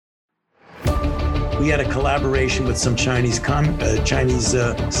We had a collaboration with some Chinese scientists.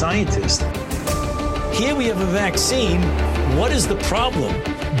 Here we have a vaccine. What is the problem?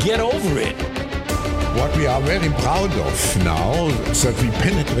 Get over it. What we are very proud of now is that we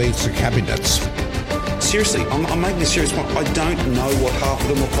penetrate the cabinets. Seriously, I'm making a serious point. I don't know what half of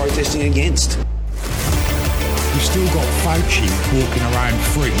them are protesting against. We still got Fauci walking around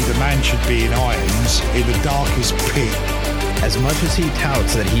free. The man should be in irons in the darkest pit. As much as he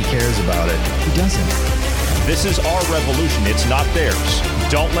touts that he cares about it, he doesn't. This is our revolution. It's not theirs.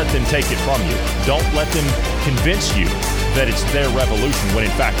 Don't let them take it from you. Don't let them convince you that it's their revolution when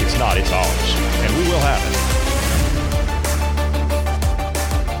in fact it's not. It's ours. And we will have it.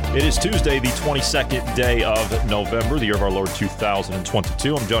 It is Tuesday, the 22nd day of November, the year of our Lord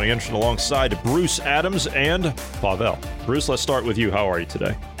 2022. I'm Johnny Anderson alongside Bruce Adams and Pavel. Bruce, let's start with you. How are you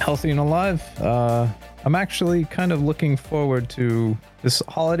today? Healthy and alive. I'm actually kind of looking forward to this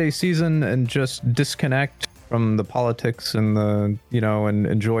holiday season and just disconnect from the politics and and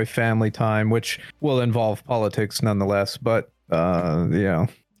enjoy family time, which will involve politics nonetheless. But,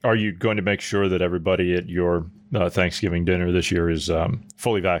 Are you going to make sure that everybody at your Thanksgiving dinner this year is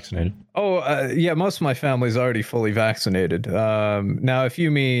fully vaccinated? Yeah, most of my family's already fully vaccinated. Now, if you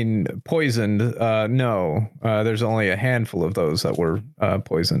mean poisoned, no. There's only a handful of those that were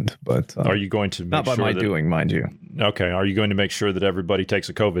poisoned. But are you going to make not by sure my doing, mind you? Okay. Are you going to make sure that everybody takes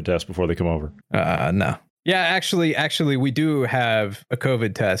a COVID test before they come over? No. Yeah, actually, we do have a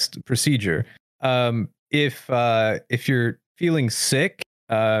COVID test procedure. If you're feeling sick,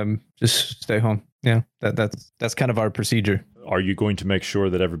 just stay home. Yeah, that's kind of our procedure. Are you going to make sure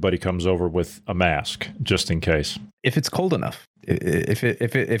that everybody comes over with a mask just in case? If it's cold enough, if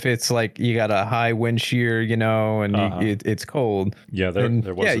it's like you got a high wind shear, and it's cold. Yeah, there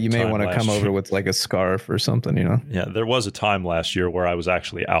was. Yeah, you may want to come over with like a scarf or something. Yeah, there was a time last year where I was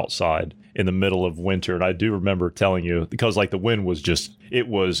actually outside in the middle of winter, and I do remember telling you because like the wind was it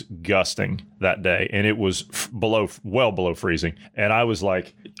was gusting that day, and it was well below freezing, and I was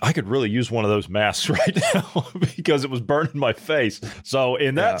like, I could really use one of those masks right now because it was burning my face. So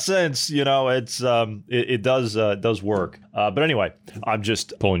in that sense, it's it does work. But anyway, I'm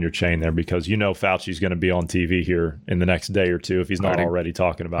just pulling your chain there because Fauci's going to be on TV here in the next day or two if he's not already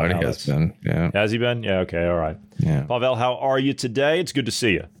talking about how has been. Yeah, has he been? Yeah. Okay. All right. Yeah. Pavel, how are you today? It's good to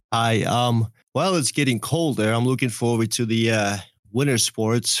see you. Hi. Well, it's getting colder. I'm looking forward to the winter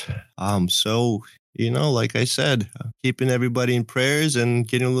sports. So, like I said, keeping everybody in prayers and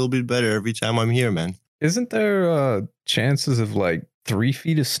getting a little bit better every time I'm here, man. Isn't there chances of like 3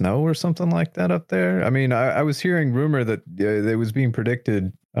 feet of snow or something like that up there? I mean, I was hearing rumor that it was being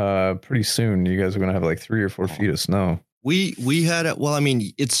predicted pretty soon. You guys are going to have like 3 or 4 feet of snow. We had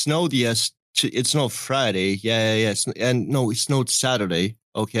it snowed. Yes. It snowed Friday. Yeah. And no, it snowed Saturday.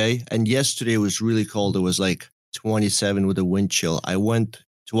 Okay. And yesterday was really cold. It was like 27 with a wind chill. I went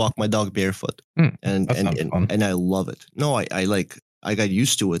to walk my dog barefoot and I love it. No, I got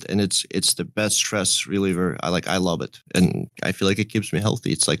used to it, and it's the best stress reliever. I love it, and I feel like it keeps me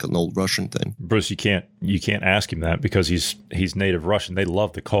healthy. It's like an old Russian thing. Bruce, you can't ask him that because he's native Russian. They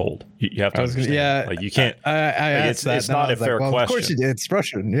love the cold. You have to understand. Yeah, like you can't. It's not a fair question. Of course, it's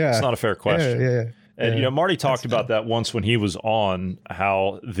Russian. Yeah, it's not a fair question. Yeah. And Marty talked about that once when he was on,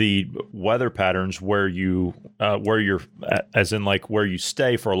 how the weather patterns where you're as in like where you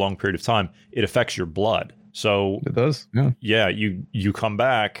stay for a long period of time, it affects your blood. So it does. Yeah. You come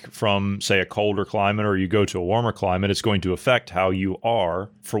back from, say, a colder climate or you go to a warmer climate, it's going to affect how you are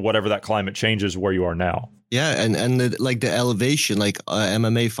for whatever that climate changes where you are now. Yeah, and the elevation, like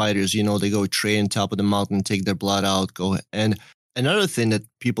MMA fighters, they go train top of the mountain, take their blood out, go. And another thing that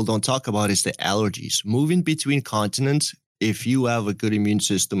people don't talk about is the allergies. Moving between continents, if you have a good immune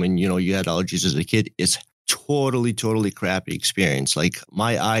system and, you had allergies as a kid, it's totally crappy experience. Like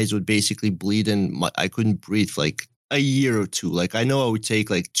my eyes would basically bleed and I couldn't breathe for like a year or two. Like I know I would take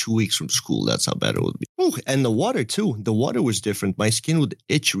like 2 weeks from school. That's how bad it would be. Ooh, and the water too. The water was different. My skin would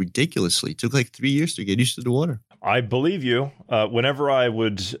itch ridiculously. It took like 3 years to get used to the water. I believe you. Whenever I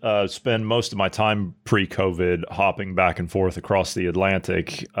would spend most of my time pre-COVID hopping back and forth across the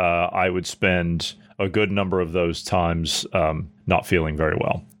Atlantic, I would spend a good number of those times not feeling very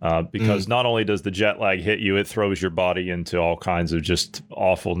well because not only does the jet lag hit you, it throws your body into all kinds of just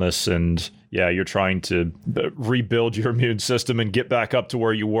awfulness. And yeah, you're trying to rebuild your immune system and get back up to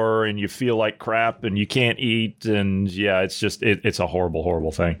where you were, and you feel like crap and you can't eat. And yeah, it's just it's a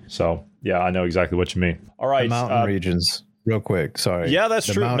horrible thing. So yeah, I know exactly what you mean. All right. The mountain regions, real quick. Sorry. Yeah, that's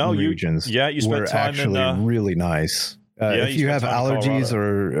true. Mountain regions. You spent time actually in really nice. If you have allergies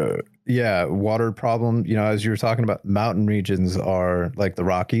or water problem, as you were talking about, mountain regions are like the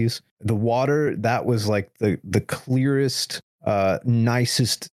Rockies. The water, that was like the clearest,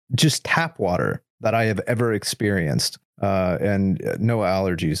 nicest, just tap water that I have ever experienced, and no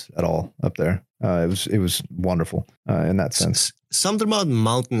allergies at all up there. It was wonderful in that sense. Something about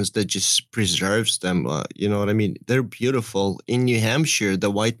mountains that just preserves them. You know what I mean? They're beautiful. In New Hampshire, the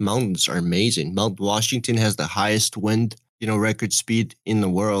White Mountains are amazing. Mount Washington has the highest wind, record speed in the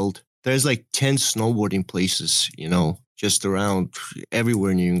world. There's like 10 snowboarding places, just around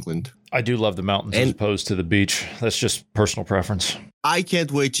everywhere in New England. I do love the mountains as opposed to the beach. That's just personal preference. I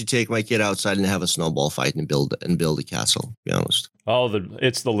can't wait to take my kid outside and have a snowball fight and build a castle, to be honest. Oh,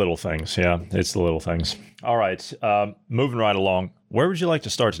 it's the little things. Yeah, it's the little things. All right, moving right along. Where would you like to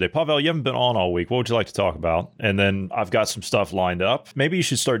start today? Pavel, you haven't been on all week. What would you like to talk about? And then I've got some stuff lined up. Maybe you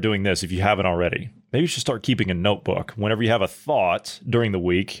should start doing this if you haven't already. Maybe you should start keeping a notebook. Whenever you have a thought during the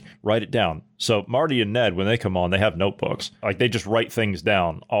week, write it down. So Marty and Ned, when they come on, they have notebooks. Like they just write things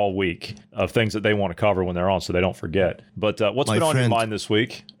down all week of things that they want to cover when they're on so they don't forget. But what's been on your mind this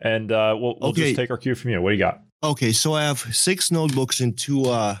week? And we'll just take our cue from you. What do you got? Okay, so I have 6 notebooks and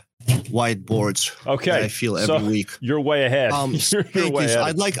 2 whiteboards. Okay, that I feel every week. You're way ahead. You're way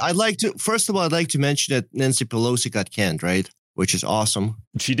ahead. I'd like to first of all, I'd like to mention that Nancy Pelosi got canned, right? Which is awesome.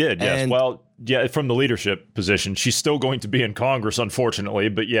 She did, yes. Well, yeah, from the leadership position, she's still going to be in Congress, unfortunately.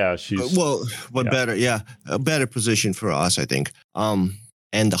 But yeah, she's better, a better position for us, I think.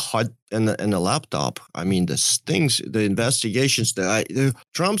 And the HUD and the laptop. I mean, the investigations that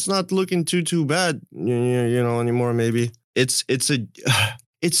Trump's not looking too bad, anymore. Maybe it's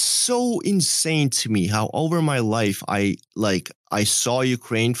so insane to me how over my life I saw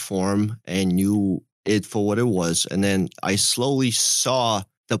Ukraine form and knew it for what it was, and then I slowly saw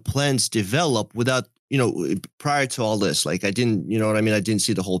the plans develop without. Prior to all this, like I didn't, I didn't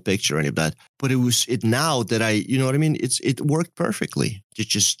see the whole picture or any of that. But it now that it worked perfectly. It's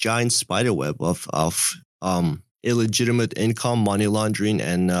just giant spider web of illegitimate income, money laundering,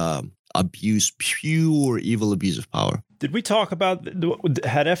 and pure evil abuse of power. Did we talk about,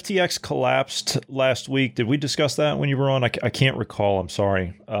 had FTX collapsed last week? Did we discuss that when you were on? I can't recall. I'm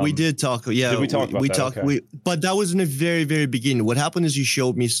sorry. We did talk. Yeah. Did we talk about that? Okay. But that was in the very, very beginning. What happened is you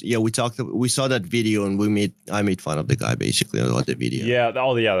showed me, we saw that video and I made fun of the guy basically about the video. Yeah.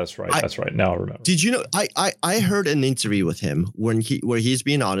 Oh yeah, that's right. That's right. Now I remember. Did you know, I heard an interview with him where he's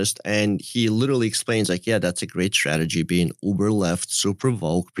being honest and he literally explains like, yeah, that's a great strategy, being uber left, super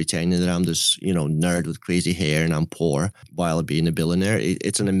woke, pretending that I'm this, nerd with crazy hair and I'm poor while being a billionaire.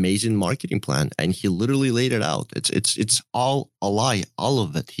 It's an amazing marketing plan, and he literally laid it out. It's all a lie, all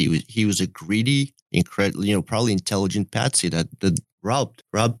of it. He was a greedy, incredible, probably intelligent patsy that robbed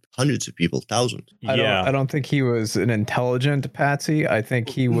hundreds of people, thousands. I don't think he was an intelligent patsy. I think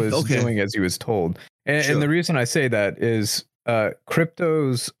he was doing as he was told. And the reason I say that is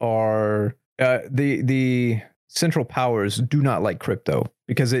cryptos are the central powers do not like crypto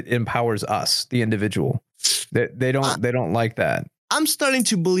because it empowers us, the individual. They don't like that. I'm starting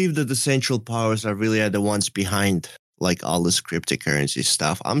to believe that the central powers are really the ones behind like all this cryptocurrency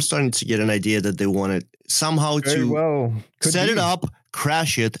stuff. I'm starting to get an idea that they want to somehow set it up,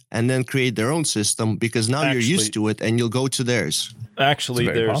 crash it, and then create their own system because now you're used to it and you'll go to theirs. Actually,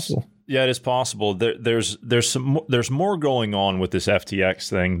 it is possible. There's more going on with this FTX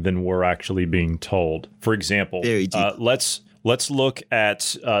thing than we're actually being told. For example, let's look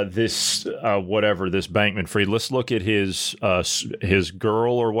at this Bankman-Fried. Let's look at his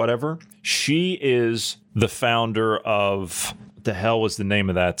girl or whatever. She is the founder of, what the hell was the name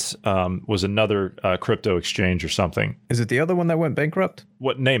of that? Was another crypto exchange or something. Is it the other one that went bankrupt?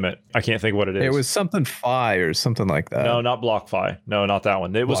 What, name it? I can't think of what it is. It was something Fi or something like that. No, not BlockFi. No, not that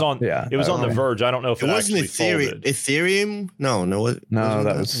one. It was on. Yeah, it was on The Verge. I don't know if it actually folded. Ethereum? No, that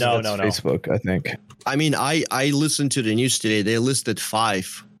was Facebook, I think. I mean, I listened to the news today. They listed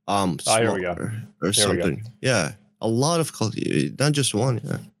 5 here we go. Or something. Yeah. A lot of, not just one.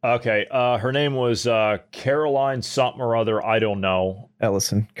 Yeah. Okay. Her name was Caroline something or other. I don't know.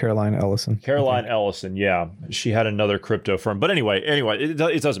 Caroline Ellison. Ellison. Yeah. She had another crypto firm. But anyway,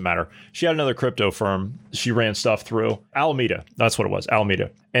 it doesn't matter. She had another crypto firm. She ran stuff through Alameda. That's what it was. Alameda.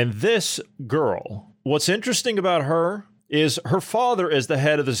 And this girl, what's interesting about her is her father is the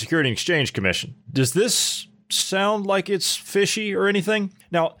head of the Security and Exchange Commission. Does this sound like it's fishy or anything?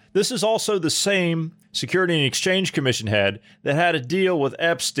 Now, this is also the same Security and Exchange Commission head that had a deal with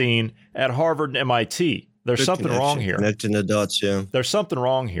Epstein at Harvard and MIT. There's something wrong here. Connecting the dots, yeah. There's something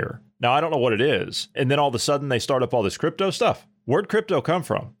wrong here. Now, I don't know what it is. And then all of a sudden they start up all this crypto stuff. Where'd crypto come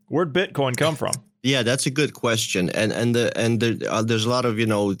from? Where'd Bitcoin come from? Yeah, that's a good question, there's a lot of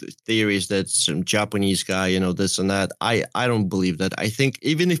theories that some Japanese guy, this and that. I don't believe that. I think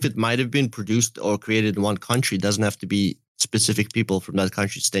even if it might have been produced or created in one country, it doesn't have to be specific people from that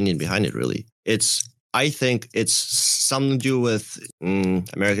country standing behind it. Really, I think it's something to do with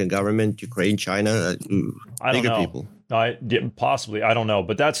American government, Ukraine, China, I don't bigger know. people. Possibly, I don't know,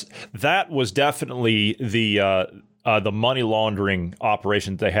 but that was definitely the money laundering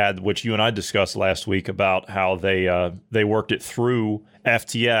operation they had, which you and I discussed last week about how they worked it through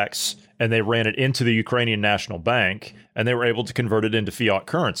FTX and they ran it into the Ukrainian National Bank and they were able to convert it into fiat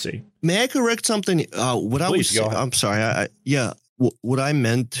currency. May I correct something? I'm sorry. What I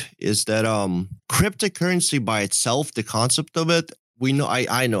meant is that cryptocurrency by itself, the concept of it, we know.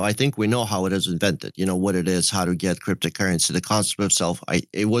 I think we know how it is invented. You know what it is, how to get cryptocurrency. The concept of itself.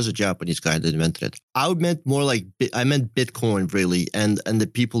 It was a Japanese guy that invented it. I meant more like I meant Bitcoin really, and the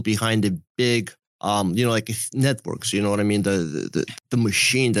people behind the big, like networks. You know what I mean? The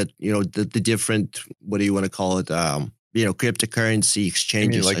machine that the different, what do you want to call it? Cryptocurrency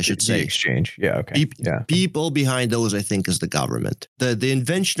exchanges, I should say. The exchange. Yeah. Okay. People behind those, I think, is the government. The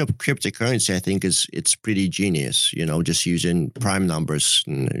invention of cryptocurrency, I think, it's pretty genius. Just using prime numbers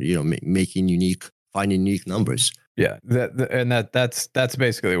and finding unique numbers. Yeah. That's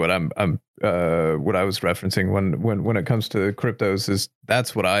basically what I'm what I was referencing when it comes to cryptos. Is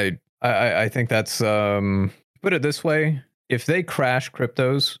that's what I think that's put it this way. If they crash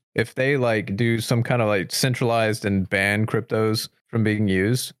cryptos, if they do some kind of centralized and ban cryptos from being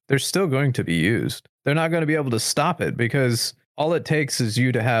used, they're still going to be used. They're not going to be able to stop it because all it takes is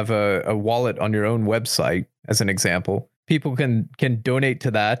you to have a wallet on your own website, as an example. People can donate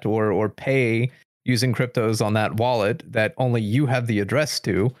to that or pay using cryptos on that wallet that only you have the address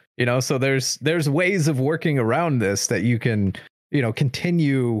to. So there's ways of working around this that you can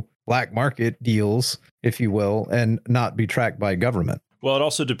continue black market deals, if you will, and not be tracked by government. Well, it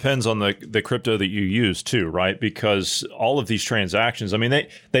also depends on the crypto that you use too, right? Because all of these transactions, I mean,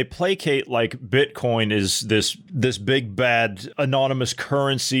 they placate like Bitcoin is this big bad anonymous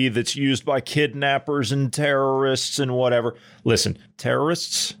currency that's used by kidnappers and terrorists and whatever. Listen,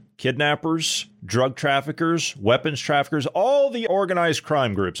 terrorists, kidnappers, drug traffickers, weapons traffickers, all the organized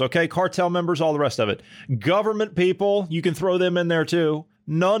crime groups, okay? Cartel members, all the rest of it. Government people, you can throw them in there too.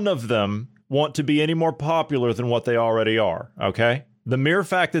 None of them want to be any more popular than what they already are, okay? The mere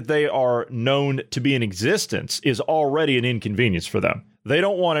fact that they are known to be in existence is already an inconvenience for them. They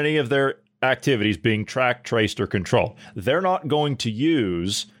don't want any of their activities being tracked, traced, or controlled. They're not going to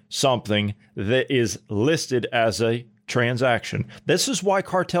use something that is listed as a transaction. This is why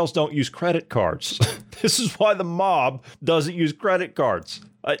cartels don't use credit cards. This is why the mob doesn't use credit cards.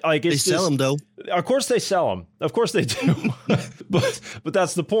 They sell them, though. Of course they sell them. Of course they do. but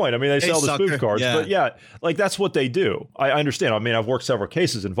that's the point. I mean, they sell the spoof cards. Yeah. But yeah, that's what they do. I understand. I mean, I've worked several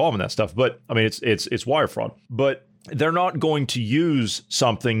cases involving that stuff. But I mean, it's wire fraud. But they're not going to use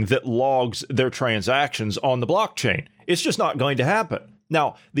something that logs their transactions on the blockchain. It's just not going to happen.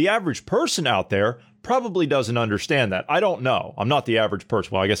 Now, the average person out there probably doesn't understand that. I don't know. I'm not the average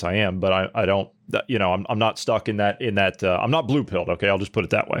person. Well, I guess I am, but I don't, I'm not stuck in that, I'm not blue pilled. Okay. I'll just put it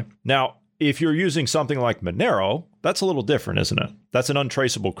that way. Now, if you're using something like Monero, that's a little different, isn't it? That's an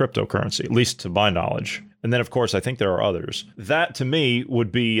untraceable cryptocurrency, at least to my knowledge. And then, of course, I think there are others. That, to me,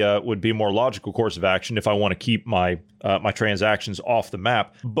 would be a more logical course of action if I want to keep my my transactions off the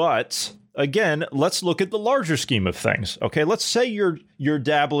map. But again, let's look at the larger scheme of things. Okay, let's say you're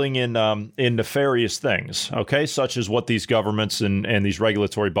dabbling in nefarious things. Okay, such as what these governments and these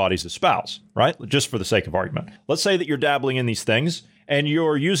regulatory bodies espouse. Right, just for the sake of argument, let's say that you're dabbling in these things and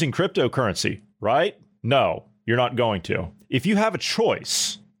you're using cryptocurrency. Right? No, you're not going to. If you have a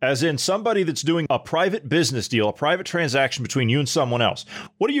choice, as in somebody that's doing a private business deal, a private transaction between you and someone else,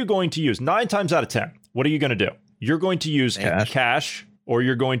 what are you going to use? 9 times out of 10, what are you going to do? You're going to use cash, or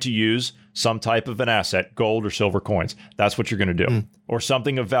you're going to use some type of an asset, gold or silver coins. That's what you're going to do. Or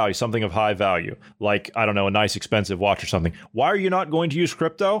something of value, something of high value, like, I don't know, a nice expensive watch or something. Why are you not going to use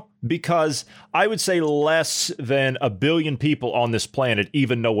crypto? Because I would say less than 1 billion people on this planet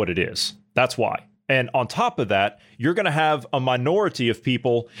even know what it is. That's why. And on top of that, you're going to have a minority of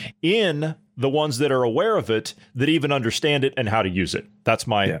people in the ones that are aware of it that even understand it and how to use it. That's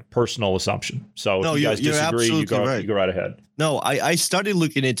my personal assumption. So if you guys disagree, you go right ahead. No, I started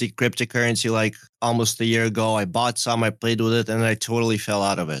looking into cryptocurrency like almost a year ago. I bought some, I played with it, and I totally fell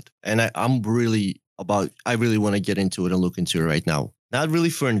out of it. And I really want to get into it and look into it right now. Not really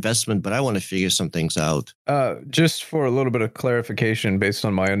for investment, but I want to figure some things out. Just for a little bit of clarification based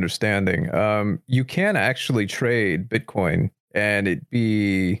on my understanding, you can actually trade Bitcoin and it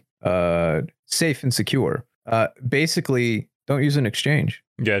be safe and secure. Basically, don't use an exchange.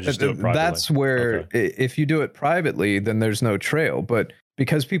 Yeah, just do it privately. That's where if you do it privately, then there's no trail. But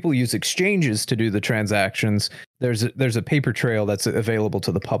because people use exchanges to do the transactions, there's a paper trail that's available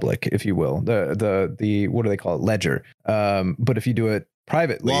to the public, if you will. The what do they call it? Ledger. But if you do it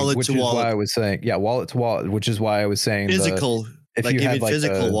privately, which is why I was saying, wallet to wallet, which is why I was saying physical. If you have like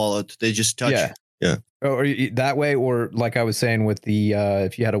physical wallet, they just touch. Yeah. Or that way, or like I was saying with the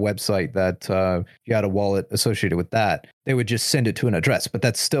if you had a website that you had a wallet associated with that, they would just send it to an address, but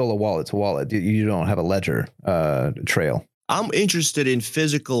that's still a wallet to wallet. You don't have a ledger trail. I'm interested in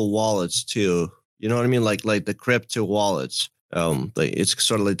physical wallets too. You know what I mean? Like the crypto wallets. Like it's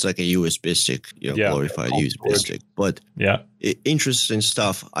like a USB stick, glorified USB stick. But interesting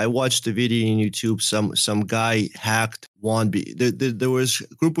stuff. I watched a video on YouTube. Some guy hacked there was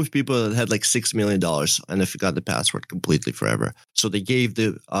a group of people that had like $6 million, and I forgot the password completely forever. So they gave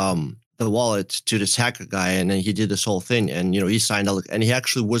the wallet to this hacker guy, and then he did this whole thing, and he signed out, and he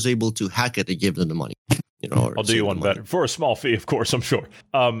actually was able to hack it and give them the money. I'll do you one better for a small fee, of course. I'm sure.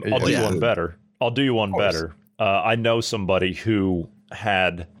 I'll do you one better. I know somebody who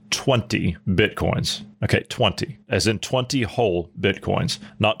had 20 Bitcoins. Okay, 20, as in 20 whole Bitcoins,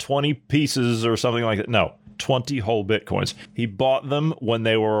 not 20 pieces or something like that. No, 20 whole Bitcoins. He bought them when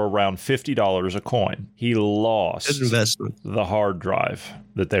they were around $50 a coin. He lost the hard drive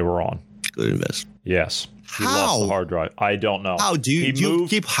that they were on. Good investment. Yes. He lost the hard drive. I don't know. How do you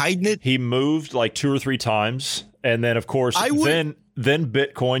keep hiding it? He moved like 2 or 3 times. And then, of course, then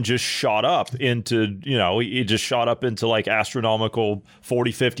Bitcoin just shot up into, it just shot up into like astronomical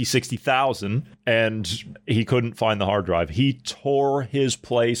 40, 50, 60,000. And he couldn't find the hard drive. He tore his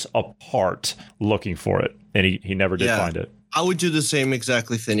place apart looking for it. And he never did find it. I would do the same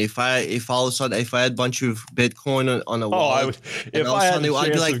exactly thing. If I had a bunch of Bitcoin on a wallet, I'd be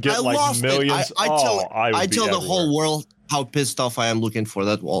like, I lost millions, it. I tell the whole world how pissed off I am looking for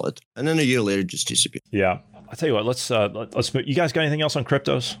that wallet, and then a year later, just disappear. Yeah, I tell you what, let's. You guys got anything else on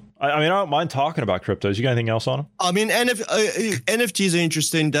cryptos? I mean, I don't mind talking about cryptos. You got anything else on them? I mean, NFTs are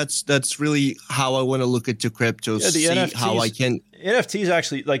interesting. That's really how I want to look into cryptos. NFTs, how I can. NFTs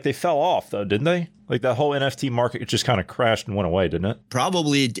actually, like, they fell off though, didn't they? Like that whole NFT market just kind of crashed and went away, didn't it?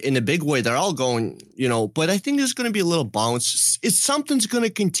 Probably in a big way. They're all going, but I think there's going to be a little bounce. Something's going to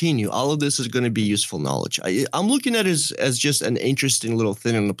continue. All of this is going to be useful knowledge. I'm looking at it as just an interesting little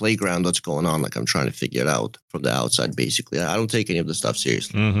thing on the playground that's going on. Like I'm trying to figure it out from the outside, basically. I don't take any of the stuff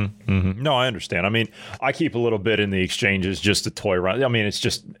seriously. Mm-hmm, mm-hmm. No, I understand. I mean, I keep a little bit in the exchanges just to toy around. I mean,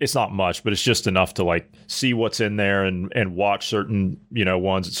 it's not much, but it's just enough to like see what's in there and watch certain,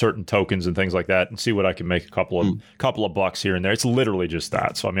 certain tokens and things like that, and see what I can make a couple of bucks here and there. It's literally just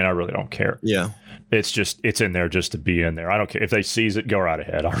that. So I mean, I really don't care. Yeah. It's in there just to be in there. I don't care if they seize it, go right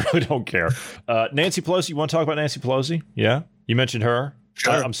ahead. I really don't care. Nancy Pelosi, you want to talk about Nancy Pelosi? Yeah. You mentioned her.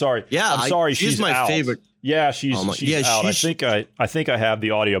 Sure. I'm sorry. Yeah. I'm sorry. She's my out. favorite. Yeah. She's out. I think I have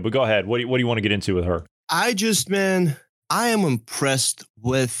the audio, but go ahead. What do you want to get into with her? I am impressed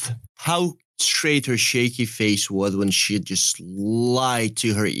with how straight her shaky face was when she just lied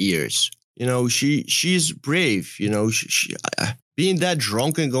to her ears. She's brave. She being that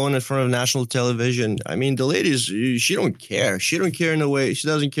drunk and going in front of national television. I mean, the ladies, she don't care. She don't care in a way. She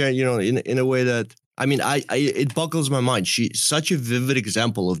doesn't care, in a way that, I mean, it boggles my mind. She's such a vivid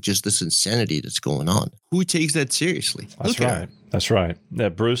example of just this insanity that's going on. Who takes that seriously? That's right.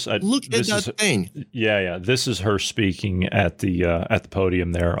 Bruce, look at that thing. Yeah. This is her speaking at the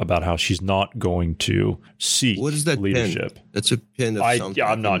podium there about how she's not going to seek what is that leadership. Pin? That's a pin of something.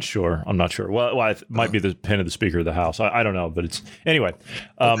 Yeah, I'm not sure. Well, it might be the pin of the Speaker of the House. I don't know, but it's anyway.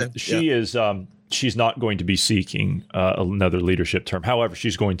 She is. She's not going to be seeking another leadership term. However,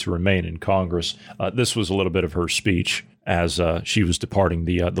 she's going to remain in Congress. This was a little bit of her speech as she was departing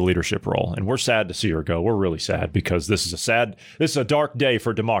the leadership role, and we're sad to see her go. We're really sad because this is a dark day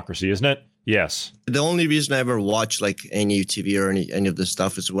for democracy, isn't it? Yes. The only reason I ever watched like any TV or any of this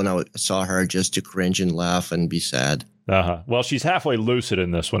stuff is when I saw her just to cringe and laugh and be sad. Well, she's halfway lucid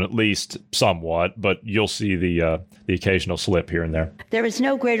in this one, at least somewhat, but you'll see the occasional slip here and there. There is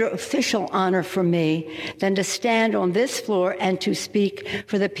no greater official honor for me than to stand on this floor and to speak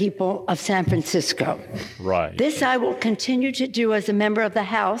for the people of San Francisco. Right. This I will continue to do as a member of the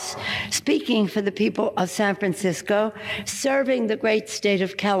House, speaking for the people of San Francisco, serving the great state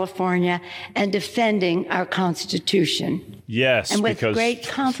of California, and defending our Constitution. Yes, and with great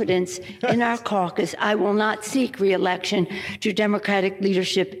confidence in our caucus, I will not seek re-election to Democratic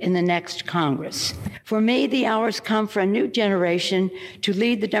leadership in the next Congress. For me, the hours come for a new generation to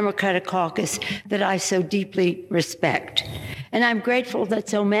lead the Democratic caucus that I so deeply respect. And I'm grateful that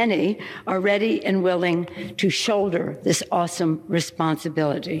so many are ready and willing to shoulder this awesome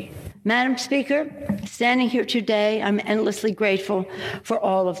responsibility. Madam Speaker, standing here today, I'm endlessly grateful for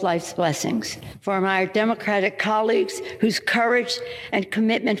all of life's blessings, for my Democratic colleagues whose courage and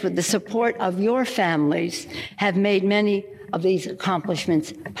commitment with the support of your families have made many of these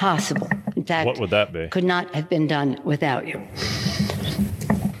accomplishments possible. In fact, what would that be? Could not have been done without you.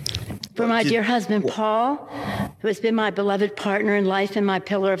 For my dear husband, Paul, who has been my beloved partner in life and my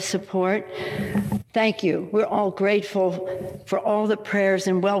pillar of support, thank you. We're all grateful for all the prayers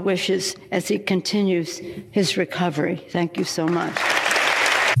and well wishes as he continues his recovery. Thank you so much.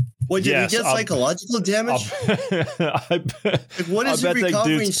 What, did he get psychological damage? What is he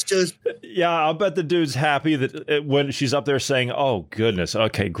recovering? I'll bet the dude's happy that when she's up there saying, oh, goodness,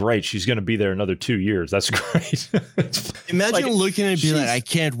 okay, great. She's going to be there another 2 years. That's great. Imagine looking and being like, I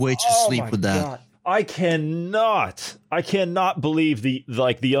can't wait to sleep with that. God. I cannot believe the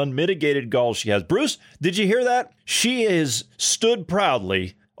unmitigated gall she has. Bruce, did you hear that? She has stood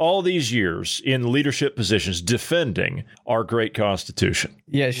proudly all these years in leadership positions defending our great Constitution.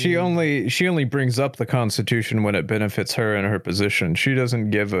 Yeah, she only brings up the Constitution when it benefits her and her position. She doesn't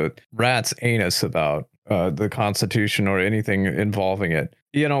give a rat's anus about the Constitution or anything involving it.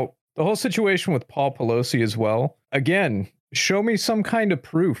 You know, the whole situation with Paul Pelosi as well. Again, show me some kind of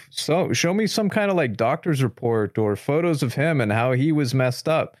proof. So show me some kind of like doctor's report or photos of him and how he was messed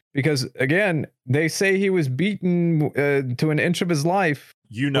up. Because again, they say he was beaten to an inch of his life.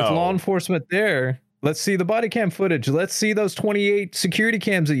 You know, with law enforcement there. Let's see the body cam footage. Let's see those 28 security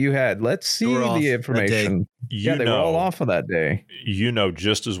cams that you had. Let's see the information. They were all off of that day. You know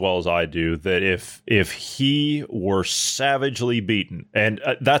just as well as I do that if he were savagely beaten, and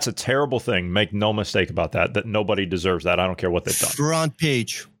that's a terrible thing. Make no mistake about that nobody deserves that. I don't care what they've done. Front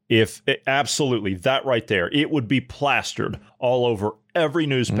page. Absolutely, that right there, it would be plastered all over every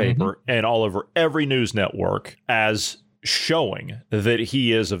newspaper and all over every news network as showing that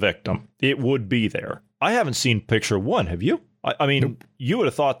he is a victim. It would be there. I haven't seen picture one. Have you? I mean, nope. You would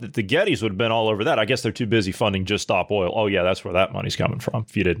have thought that the Gettys would have been all over that. I guess they're too busy funding Just Stop Oil. Oh, yeah, that's where that money's coming from,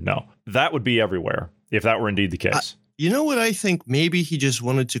 if you didn't know. That would be everywhere if that were indeed the case. You know what I think? Maybe he just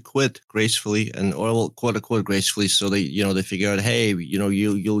wanted to quit gracefully or quote unquote gracefully. So they figure out, hey,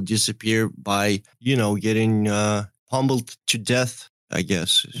 you'll disappear by, getting pummeled to death, I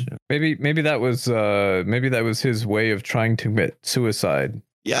guess. Maybe that was his way of trying to commit suicide.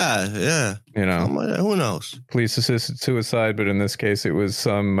 Yeah. Who knows? Police assisted suicide, but in this case, it was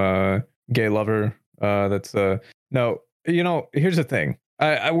some gay lover. Here's the thing.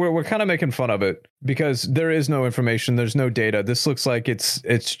 We're kind of making fun of it because there is no information. There's no data. This looks like it's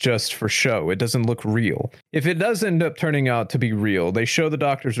just for show. It doesn't look real. If it does end up turning out to be real, they show the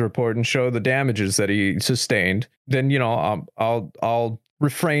doctor's report and show the damages that he sustained. Then, I'll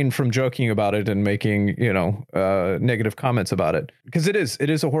refrain from joking about it and making, negative comments about it because it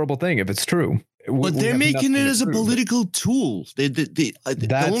is a horrible thing if it's true. But they're making it as a political tool. The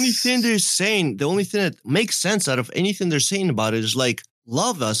only thing they're saying, the only thing that makes sense out of anything they're saying about it is like,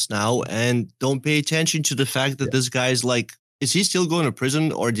 love us now and don't pay attention to the fact that this guy's like, is he still going to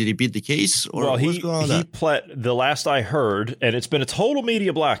prison or did he beat the case? Or what's going on? The last I heard, and it's been a total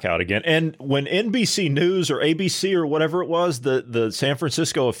media blackout again. And when NBC News or ABC or whatever it was, the San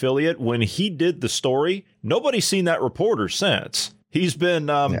Francisco affiliate, when he did the story, nobody's seen that reporter since. He's been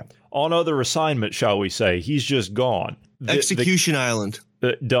on other assignment, shall we say. He's just gone. Execution Island.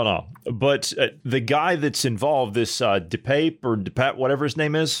 Don't know. But the guy that's involved, this DePape, whatever his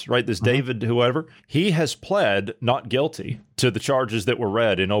name is, right? This David, whoever, he has pled not guilty to the charges that were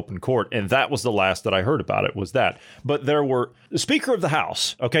read in open court. And that was the last that I heard about it was that. But there were the Speaker of the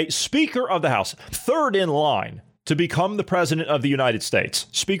House, Speaker of the House, third in line to become the President of the United States,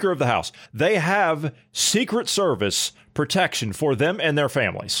 Speaker of the House. They have Secret Service protection for them and their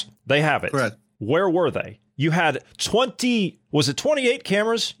families. They have it. Correct. Where were they? You had 28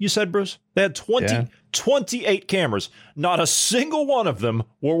 cameras, you said, Bruce? They had 28 cameras. Not a single one of them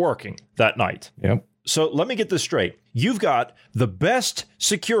were working that night. Yep. So let me get this straight. You've got the best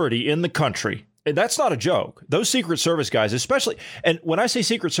security in the country. And that's not a joke. Those Secret Service guys, especially, and when I say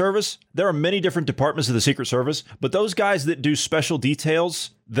Secret Service, there are many different departments of the Secret Service, but those guys that do special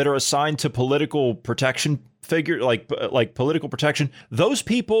details that are assigned to political protection figure, like political protection, those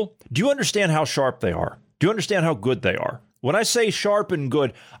people, do you understand how sharp they are? Do you understand how good they are? When I say sharp and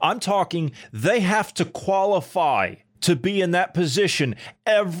good, I'm talking they have to qualify to be in that position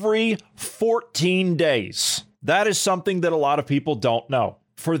every 14 days. That is something that a lot of people don't know.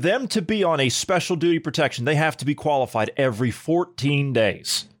 For them to be on a special duty protection, they have to be qualified every 14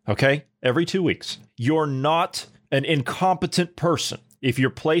 days. Okay? Every 2 weeks. You're not an incompetent person if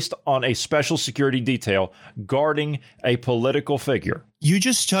you're placed on a special security detail guarding a political figure. You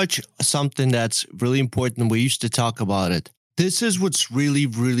just touch something that's really important. We used to talk about it. This is what's really,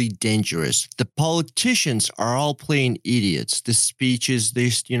 really dangerous. The politicians are all playing idiots. The speeches,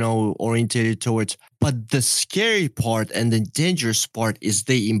 orientated towards. But the scary part and the dangerous part is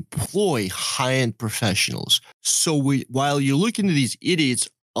they employ high-end professionals. So while you're looking at these idiots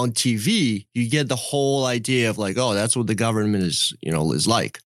on TV, you get the whole idea of like, oh, that's what the government is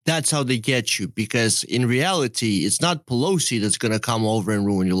like. That's how they get you, because in reality, it's not Pelosi that's going to come over and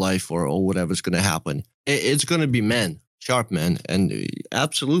ruin your life or whatever's going to happen. It's going to be men. Sharp men, and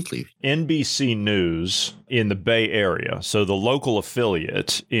absolutely. NBC News in the Bay Area, so the local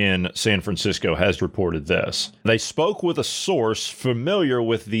affiliate in San Francisco, has reported this. They spoke with a source familiar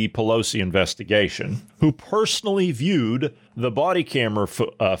with the Pelosi investigation, who personally viewed the body camera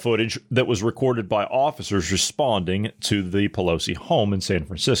footage that was recorded by officers responding to the Pelosi home in San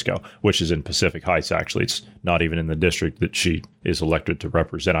Francisco, which is in Pacific Heights, actually. It's not even in the district that she is elected to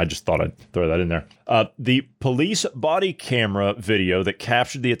represent. I just thought I'd throw that in there. The police body camera video that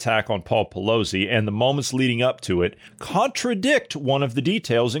captured the attack on Paul Pelosi and the moments leading up to it contradict one of the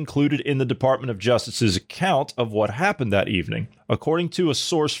details included in the Department of Justice's account of what happened that evening. According to a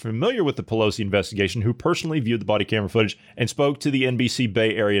source familiar with the Pelosi investigation who personally viewed the body camera footage and spoke to the NBC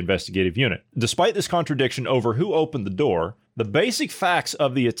Bay Area Investigative Unit. Despite this contradiction over who opened the door, the basic facts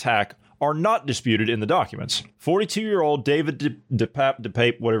of the attack are not disputed in the documents. 42-year-old David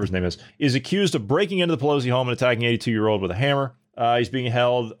DePape, whatever his name is accused of breaking into the Pelosi home and attacking 82-year-old with a hammer. He's being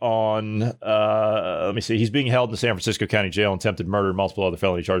held on, he's being held in the San Francisco County Jail on attempted murder and multiple other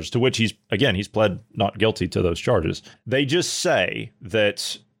felony charges, to which he's pled not guilty to those charges. They just say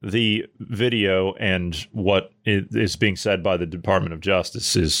that the video and what is being said by the Department of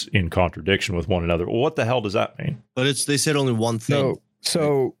Justice is in contradiction with one another. Well, what the hell does that mean? But they said only one thing.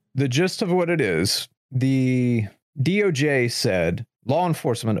 So the gist of what it is, the DOJ said law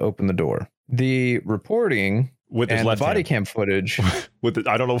enforcement opened the door. The reporting with his and left body hand. cam footage with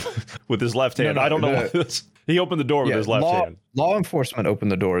his left hand. I don't know what this. He opened the door with his left hand. Law enforcement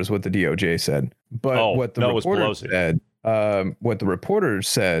opened the door is what the DOJ said. But what the reporter said, what the reporters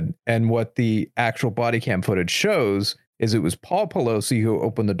said, and what the actual body cam footage shows is it was Paul Pelosi who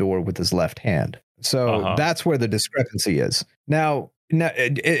opened the door with his left hand. So that's where the discrepancy is. Now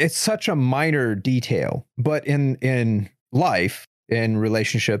it's such a minor detail, but in life, in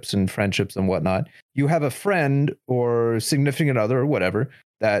relationships and friendships and whatnot, you have a friend or significant other or whatever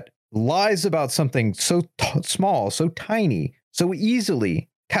that lies about something so small, so tiny, so easily,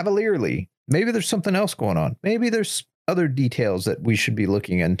 cavalierly. Maybe there's something else going on. Maybe there's other details that we should be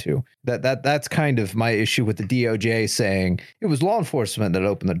looking into. That's kind of my issue with the DOJ saying it was law enforcement that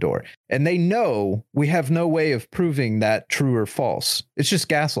opened the door. And they know we have no way of proving that true or false. It's just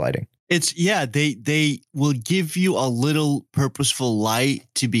gaslighting. They will give you a little purposeful lie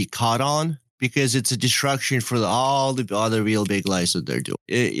to be caught on because it's a distraction for all the other real big lies that they're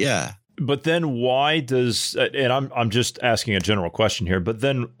doing. But then why does, and I'm just asking a general question here, but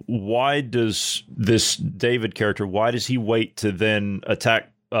then why does this David character, why does he wait to then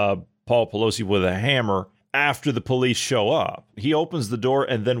attack Paul Pelosi with a hammer after the police show up? He opens the door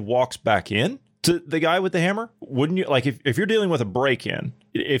and then walks back in to the guy with the hammer? Wouldn't you, like, if you're dealing with a break-in,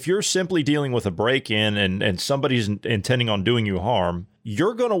 if you're simply dealing with a break-in and somebody's intending on doing you harm,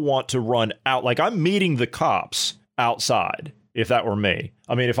 you're going to want to run out. Like, I'm meeting the cops outside. If that were me,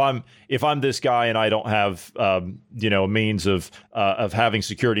 I mean, if I'm this guy and I don't have, a means of having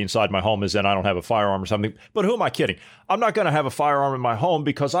security inside my home, as in I don't have a firearm or something. But who am I kidding? I'm not going to have a firearm in my home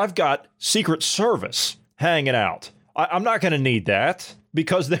because I've got Secret Service hanging out. I'm not going to need that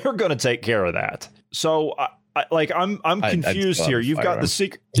because they're going to take care of that. So I'm confused here. You've got the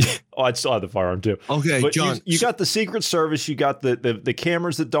secret. I'd still have the firearm too. Okay, but John, you got the Secret Service. You got the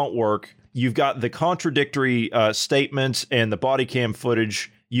cameras that don't work. You've got the contradictory statements and the body cam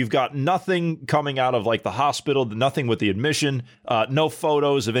footage. You've got nothing coming out of like the hospital, nothing with the admission, no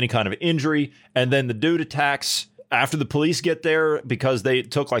photos of any kind of injury. And then the dude attacks after the police get there because they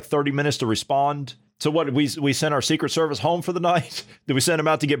took like 30 minutes to respond. So what, we sent our Secret Service home for the night? Did we send them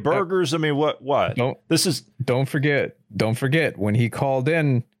out to get burgers? I mean, what? Don't forget when he called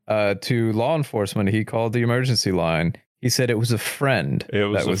in to law enforcement, he called the emergency line. He said it was a friend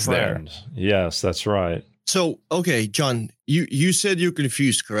that was there. Yes, that's right. So, okay, John, you said you're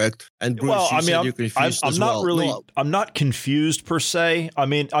confused, correct? And Bruce, said you're confused as well. I'm not confused per se. I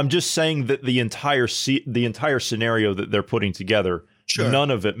mean, I'm just saying that the entire scenario that they're putting together Sure.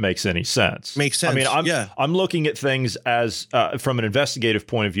 none of it makes any sense. Makes sense. I mean, yeah. I'm looking at things as from an investigative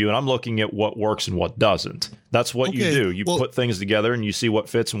point of view, and I'm looking at what works and what doesn't. That's what you do. You put things together and you see what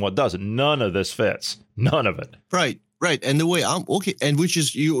fits and what doesn't. None of this fits. None of it. Right. And the way I'm and which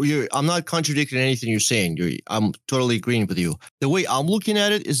is I'm not contradicting anything you're saying. I'm totally agreeing with you. The way I'm looking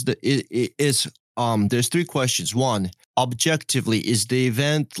at it is there's three questions. One, objectively, is the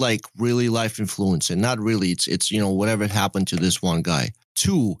event like really life influencing? Not really. It's whatever happened to this one guy.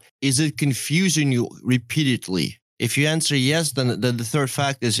 Two, is it confusing you repeatedly? If you answer yes, then the third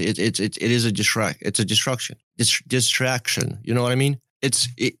fact is it is a distraction. You know what I mean?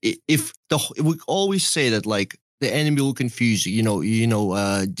 We always say that like the enemy will confuse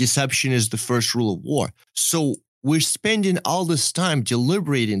you. Deception is the first rule of war. So we're spending all this time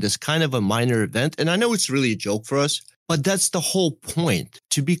deliberating this kind of a minor event. And I know it's really a joke for us, but that's the whole point,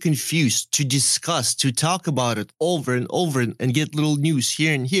 to be confused, to discuss, to talk about it over and over and get little news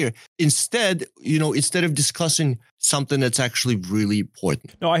here and here. Instead of discussing something that's actually really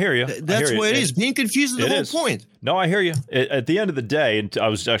important. No, I hear you. That's what it is. Being confused is the whole point. No, I hear you. At the end of the day, and I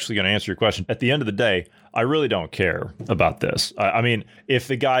was actually going to answer your question, at the end of the day, I really don't care about this. I mean, if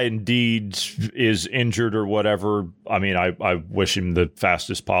the guy indeed is injured or whatever, I mean, I wish him the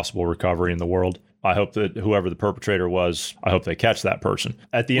fastest possible recovery in the world. I hope that whoever the perpetrator was, I hope they catch that person.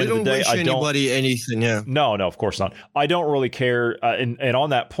 At the end of the day, I don't wish anybody anything. Yeah. No, of course not. I don't really care. And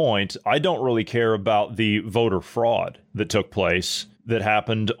on that point, I don't really care about the voter fraud that took place that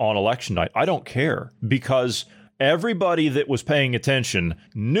happened on election night. I don't care, because everybody that was paying attention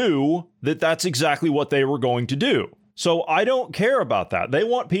knew that that's exactly what they were going to do. So I don't care about that. They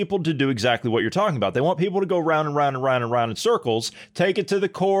want people to do exactly what you're talking about. They want people to go round and round and round and round in circles, take it to the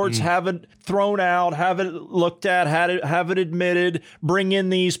courts, have it thrown out, have it looked at, have it admitted, bring in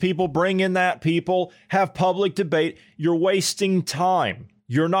these people, bring in that people, have public debate. You're wasting time.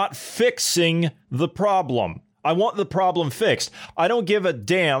 You're not fixing the problem. I want the problem fixed. I don't give a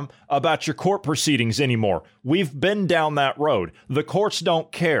damn about your court proceedings anymore. We've been down that road. The courts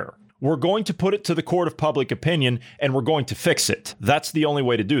don't care. We're going to put it to the court of public opinion, and we're going to fix it. That's the only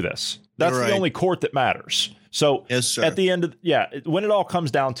way to do this. That's the only court that matters. So at the end of, when it all comes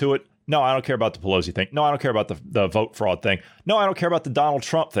down to it, no, I don't care about the Pelosi thing. No, I don't care about the vote fraud thing. No, I don't care about the Donald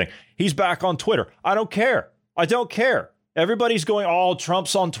Trump thing. He's back on Twitter. I don't care. I don't care. Everybody's going, oh,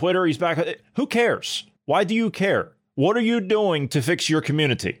 Trump's on Twitter. He's back. Who cares? Why do you care? What are you doing to fix your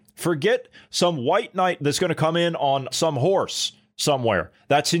community? Forget some white knight that's going to come in on some horse somewhere.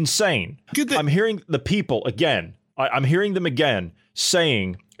 That's insane. I'm hearing the people again. I'm hearing them again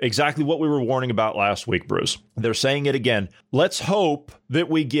saying exactly what we were warning about last week, Bruce. They're saying it again. Let's hope that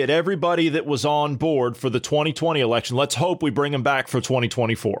we get everybody that was on board for the 2020 election. Let's hope we bring them back for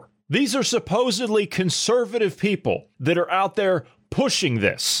 2024. These are supposedly conservative people that are out there pushing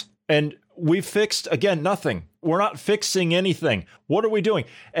this. And we fixed, again, nothing. We're not fixing anything. What are we doing?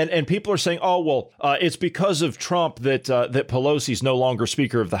 And people are saying, oh, well, it's because of Trump that Pelosi's no longer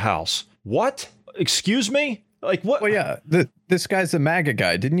Speaker of the House. What? Excuse me? Like what? Well, yeah, this guy's a MAGA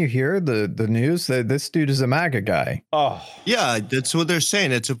guy. Didn't you hear the news that this dude is a MAGA guy? Oh, yeah, that's what they're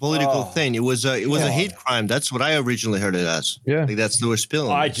saying. It's a political thing. It was a hate crime. That's what I originally heard it as. Yeah, like that's the word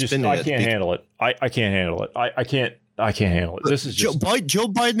spilling. I can't handle it. I can't handle it. I can't handle it. This is just Joe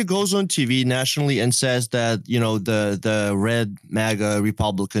Biden goes on TV nationally and says that, the red MAGA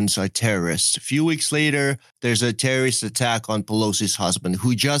Republicans are terrorists. A few weeks later, there's a terrorist attack on Pelosi's husband,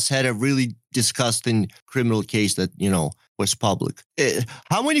 who just had a really disgusting criminal case that, was public.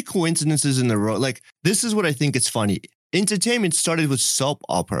 How many coincidences in a row? Like, this is what I think is funny. Entertainment started with soap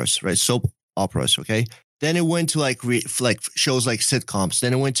operas, right? Soap operas, okay? Then it went to like shows like sitcoms.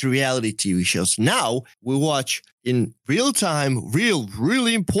 Then it went to reality TV shows. Now we watch in real time,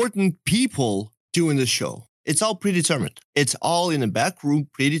 really important people doing the show. It's all predetermined. It's all in the back room,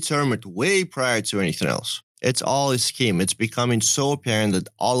 predetermined way prior to anything else. It's all a scheme. It's becoming so apparent that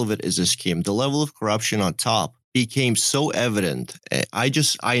all of it is a scheme. The level of corruption on top became so evident.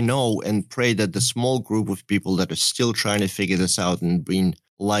 I know and pray that the small group of people that are still trying to figure this out and bring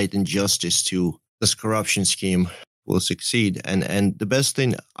light and justice to this corruption scheme will succeed. And the best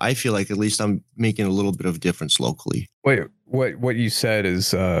thing, I feel like, at least I'm making a little bit of difference locally. Wait, what you said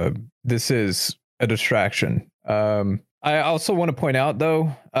is this is a distraction. I also want to point out,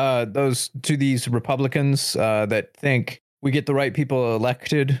 though, these Republicans that think we get the right people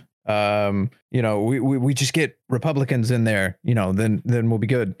elected, we just get Republicans in there, then we'll be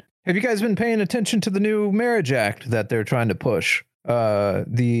good. Have you guys been paying attention to the new Marriage Act that they're trying to push? Tell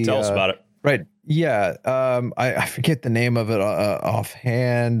us about it. Right. Yeah. I forget the name of it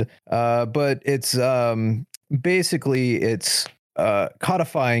offhand, but it's basically it's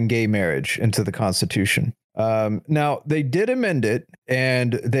codifying gay marriage into the Constitution. Now, they did amend it,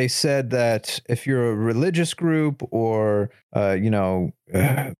 and they said that if you're a religious group or,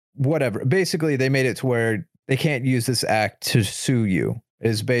 whatever, basically they made it to where they can't use this act to sue you,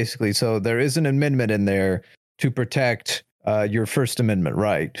 is basically. So there is an amendment in there to protect your First Amendment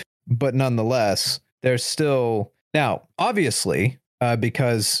right. But nonetheless, there's still, now, obviously,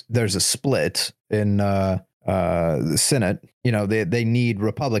 because there's a split in the Senate, they need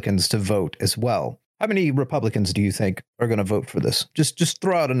Republicans to vote as well. How many Republicans do you think are going to vote for this? Just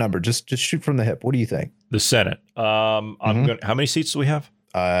throw out a number. Just shoot from the hip. What do you think? The Senate. How many seats do we have?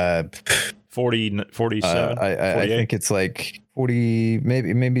 47. I think it's like 40,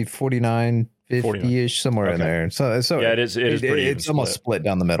 maybe 49, 50-ish, somewhere in there. So yeah, it is pretty. It's almost split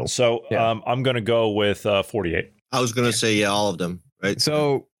down the middle. So yeah. I'm going to go with 48. I was going to say all of them. Right.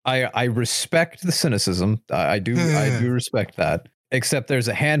 So I respect the cynicism. I do respect that. Except there's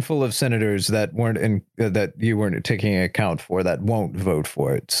a handful of senators that weren't that you weren't taking account for that won't vote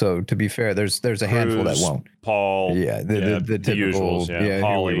for it. So to be fair, there's a handful that won't. Paul, the typical, usuals,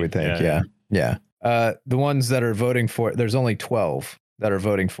 Holly, we would think, yeah. The ones that are voting for it, there's only 12 that are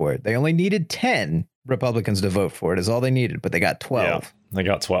voting for it. They only needed 10 Republicans to vote for it. Is all they needed, but they got 12. Yeah, they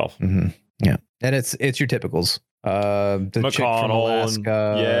got 12. Mm-hmm. Yeah, and it's your typicals. The chick from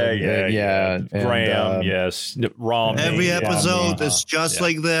Alaska, and, Graham, yes, Romney. Every episode is just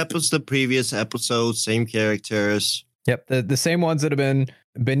like the previous episode, same characters. Yep, the same ones that have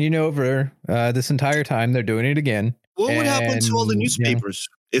been over this entire time. They're doing it again. What would happen to all the newspapers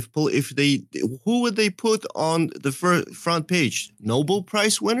if they? Who would they put on the front page? Nobel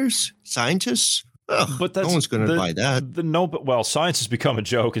Prize winners, scientists. Ugh, but no one's going to buy that. Science has become a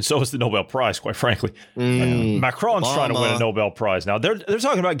joke, and so is the Nobel Prize, quite frankly. Macron's trying to win a Nobel Prize now. They're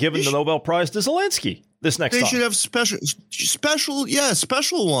talking about giving the Nobel Prize to Zelensky this next time. They should have special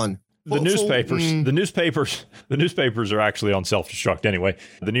one. The newspapers are actually on self-destruct anyway.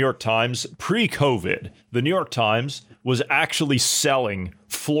 The New York Times, pre-COVID, the New York Times was actually selling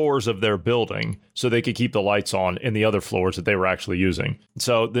floors of their building so they could keep the lights on in the other floors that they were actually using.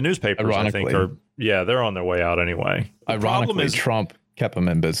 So the newspapers, I think, they're on their way out anyway. Ironically, Trump kept them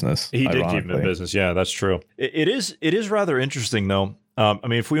in business. He did keep them in business. Yeah, that's true. It is rather interesting, though.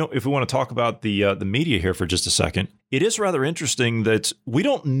 If we want to talk about the media here for just a second, it is rather interesting that we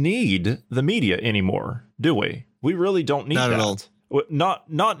don't need the media anymore, do we? We really don't need that. Not at all.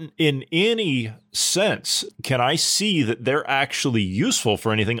 Not in any sense can I see that they're actually useful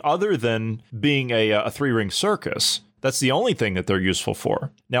for anything other than being a three-ring circus. That's the only thing that they're useful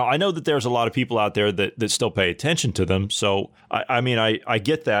for. Now, I know that there's a lot of people out there that still pay attention to them. So, I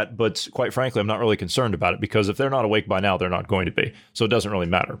get that. But quite frankly, I'm not really concerned about it because if they're not awake by now, they're not going to be. So it doesn't really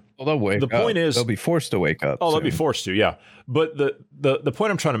matter. Well, they'll wake up. The point is, they'll be forced to wake up. Oh, they'll be forced to, yeah. But the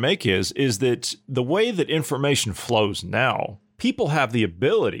point I'm trying to make is that the way that information flows now, people have the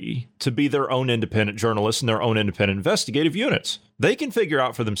ability to be their own independent journalists and their own independent investigative units. They can figure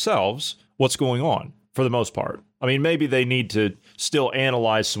out for themselves what's going on for the most part. I mean, maybe they need to still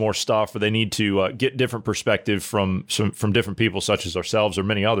analyze some more stuff, or they need to get different perspective from different people, such as ourselves or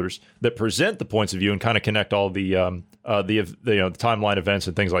many others, that present the points of view and kind of connect all the timeline events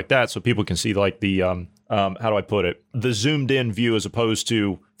and things like that, so people can see like the how do I put it, the zoomed in view as opposed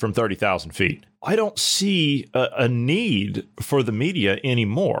to from 30,000 feet. I don't see a need for the media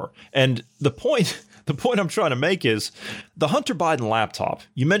anymore, and the point I'm trying to make is the Hunter Biden laptop.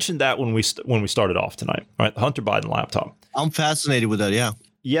 You mentioned that when we started off tonight, right? The Hunter Biden laptop. I'm fascinated with that. Yeah.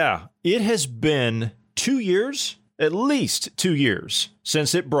 Yeah. It has been 2 years, at least 2 years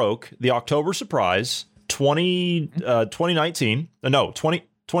since it broke. The October surprise, 2019. No,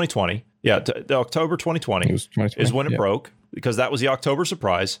 2020. Yeah. The October 2020 is when it broke, because that was the October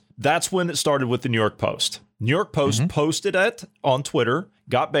surprise. That's when it started with the New York Post. New York Post posted it on Twitter,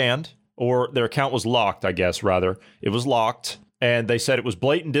 got banned. Or their account was locked, I guess, rather. It was locked, and they said it was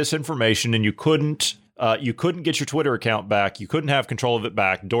blatant disinformation, and you couldn't get your Twitter account back. You couldn't have control of it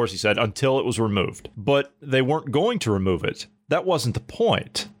back, Dorsey said, until it was removed. But they weren't going to remove it. That wasn't the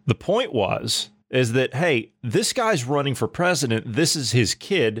point. The point is that, hey, this guy's running for president. This is his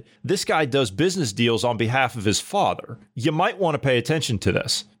kid. This guy does business deals on behalf of his father. You might want to pay attention to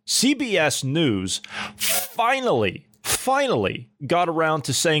this. CBS News finally got around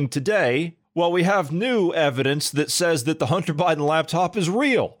to saying today, well, we have new evidence that says that the Hunter Biden laptop is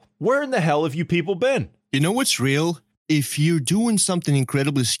real. Where in the hell have you people been? You know what's real? If you're doing something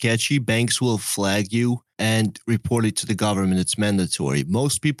incredibly sketchy, banks will flag you and report it to the government. It's mandatory.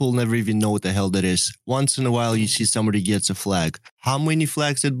 Most people never even know what the hell that is. Once in a while, you see somebody gets a flag. How many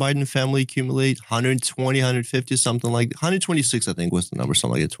flags did Biden family accumulate? 120, 150, something like 126, I think was the number,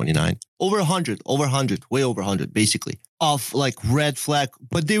 something like that, 29. Over 100, way over 100, basically, of like red flag.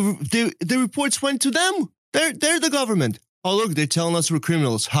 But the reports went to them. They're the government. Oh, look, they're telling us we're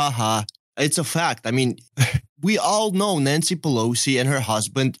criminals. Ha ha. It's a fact. I mean, we all know Nancy Pelosi and her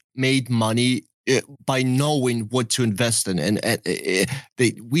husband made money by knowing what to invest in. And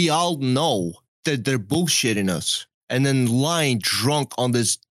we all know that they're bullshitting us and then lying drunk on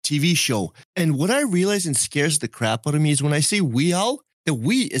this TV show. And what I realize and scares the crap out of me is when I say we all, the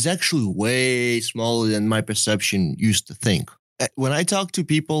we is actually way smaller than my perception used to think. When I talk to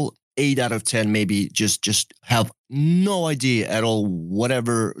people, 8 out of 10 maybe just have no idea at all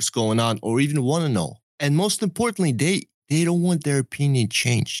whatever's going on or even want to know. And most importantly, they don't want their opinion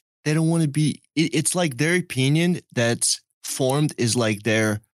changed. They don't want to be, it's like their opinion that's formed is like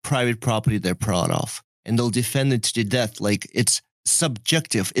their private property they're proud of. And they'll defend it to the death like it's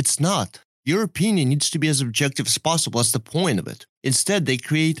subjective. It's not. Your opinion needs to be as objective as possible. That's the point of it. Instead, they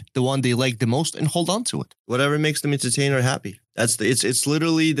create the one they like the most and hold on to it. Whatever makes them entertained or happy. It's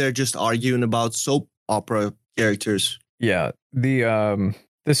literally they're just arguing about soap opera characters. Yeah, the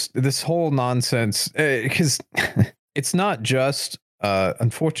this whole nonsense, because it's not just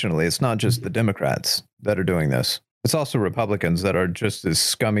unfortunately, it's not just the Democrats that are doing this. It's also Republicans that are just as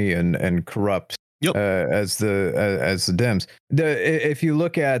scummy and corrupt. Yep. As the Dems. If you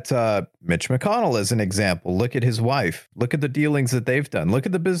look at Mitch McConnell as an example, look at his wife. Look at the dealings that they've done. Look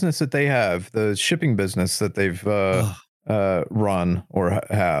at the business that they have, the shipping business that they've run or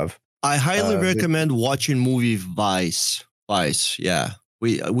have. I highly recommend watching movie Vice. Vice, yeah.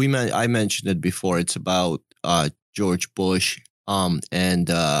 I mentioned it before. It's about George Bush and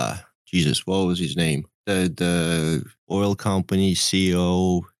Jesus, what was his name? The oil company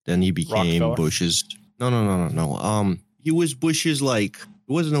CEO. Then he became Bush's. No. He was Bush's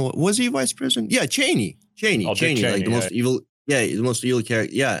was he vice president? Yeah, Cheney, like the most evil. Yeah, the most evil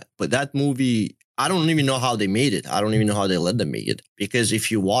character. Yeah, but that movie, I don't even know how they made it. I don't even know how they let them make it. Because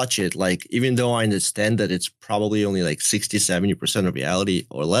if you watch it, like, even though I understand that it's probably only like 60, 70% of reality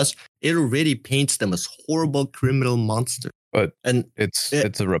or less, it already paints them as horrible criminal monsters. But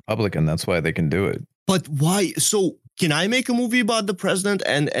it's a Republican. That's why they can do it. But why? So can I make a movie about the president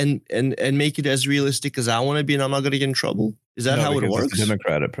and make it as realistic as I want to be, and I'm not going to get in trouble? Is that how it works?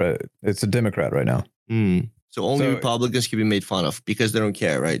 It's a Democrat right now. So only Republicans can be made fun of because they don't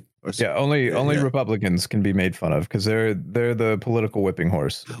care, right? Only Republicans can be made fun of because they're the political whipping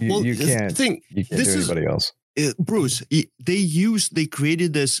horse. You can't do anybody else. Bruce, they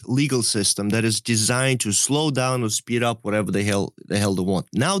created this legal system that is designed to slow down or speed up whatever the hell they want.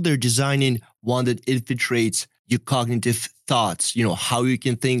 Now they're designing one that infiltrates your cognitive thoughts, how you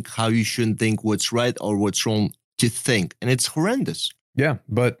can think, how you shouldn't think, what's right or what's wrong to think. And it's horrendous. Yeah,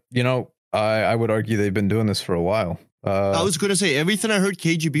 but, I would argue they've been doing this for a while. I was going to say, everything I heard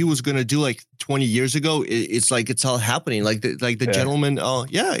KGB was going to do like 20 years ago, it's like it's all happening. Like the gentleman,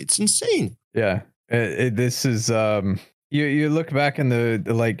 it's insane. Yeah. This is you look back in the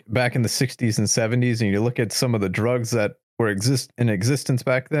 60s and 70s and you look at some of the drugs that were in existence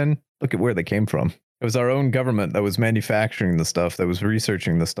back then. Look at where they came from. It was our own government that was manufacturing the stuff, that was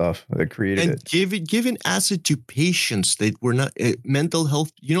researching the stuff, that created it. And giving acid to patients that were not mental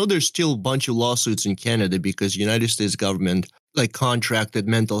health. There's still a bunch of lawsuits in Canada because the United States government contracted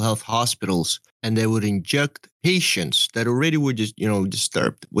mental health hospitals and they would inject patients that already were just,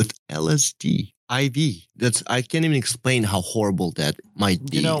 disturbed with LSD. IV. I can't even explain how horrible that might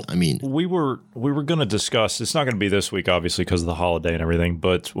be. We were going to discuss. It's not going to be this week, obviously, because of the holiday and everything.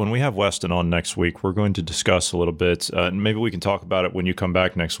 But when we have Weston on next week, we're going to discuss a little bit. And maybe we can talk about it when you come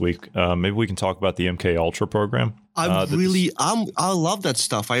back next week. Maybe we can talk about the MK Ultra program. I love that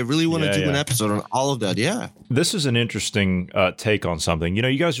stuff. I really want to do an episode on all of that. Yeah. This is an interesting take on something.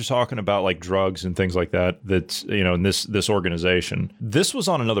 You guys are talking about like drugs and things like that. That's in this organization. This was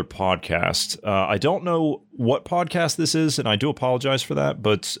on another podcast. I don't know what podcast this is, and I do apologize for that.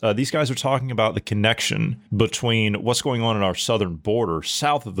 But these guys are talking about the connection between what's going on in our southern border,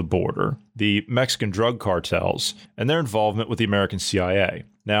 south of the border, the Mexican drug cartels, and their involvement with the American CIA.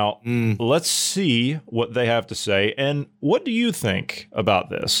 Now, let's see what they have to say. And what do you think about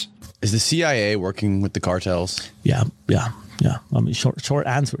this? Is the CIA working with the cartels? Yeah. I mean, short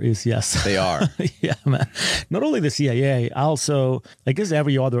answer is yes. They are. Yeah, man. Not only the CIA, also, I guess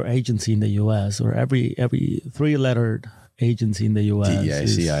every other agency in the U.S. or every three-lettered agency in the U.S. DEA,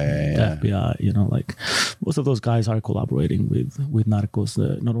 CIA, yeah. FBI. You know, like most of those guys are collaborating with narcos,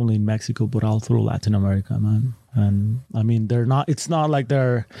 not only in Mexico but all through Latin America, man. And I mean, they're not. It's not like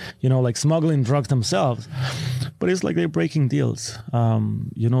they're, you know, like smuggling drugs themselves, but it's like they're breaking deals. The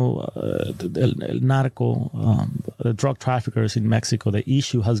narco, the drug traffickers in Mexico. The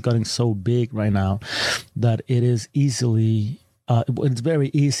issue has gotten so big right now that it is easily. It's very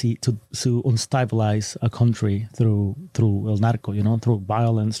easy to unstabilize a country through el narco, you know, through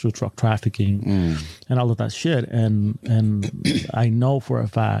violence, through drug trafficking, and all of that shit. And I know for a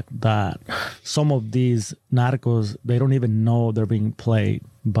fact that some of these narcos, they don't even know they're being played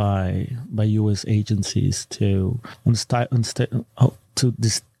by U.S. agencies to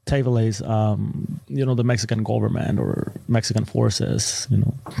destabilize, the Mexican government or Mexican forces, you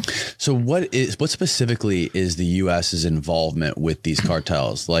know. So what specifically is the U.S.'s involvement with these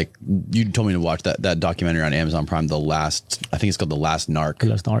cartels? Like, you told me to watch that documentary on Amazon Prime, I think it's called The Last Narc. The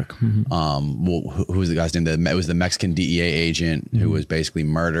Last Narc. Mm-hmm. Who was the guy's name? It was the Mexican DEA agent who was basically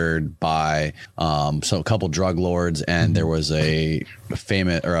murdered by a couple drug lords, and there was a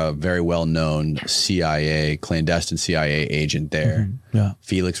famous or a very well-known clandestine CIA agent there. Yeah.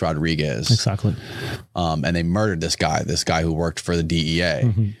 Felix Rodriguez. Exactly. And they murdered this guy who worked for the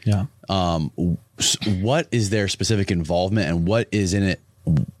DEA. Yeah. What is their specific involvement, and what is in it?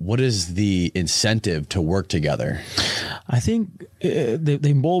 What is the incentive to work together? I think the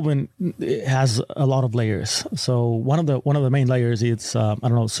involvement has a lot of layers. So one of the main layers is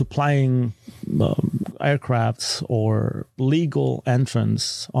supplying aircrafts or legal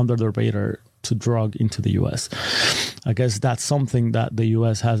entrance under the radar to drug into the U.S. I guess that's something that the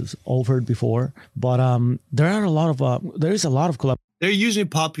U.S. has offered before, but there is a lot of collaboration. They're using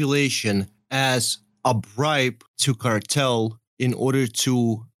population as a bribe to cartel in order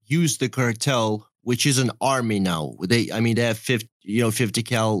to use the cartel, which is an army now. They have 50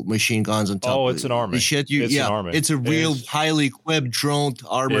 cal machine guns on top. Oh, it's an army. An army. It's a real highly equipped, droned,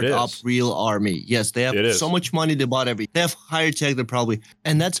 armored up real army. Yes, they have so much money. They bought everything. They have higher tech than probably,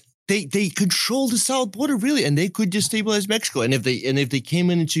 and that's. They control the south border, really, and they could destabilize Mexico. And if they came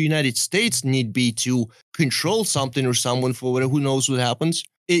into the United States, need be to control something or someone for whatever, who knows what happens.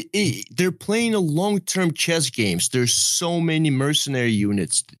 They're playing a long-term chess games. There's so many mercenary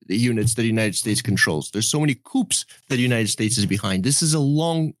units that the United States controls. There's so many coups that the United States is behind. This is a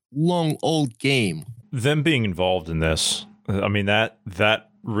long old game. Them being involved in this, I mean, that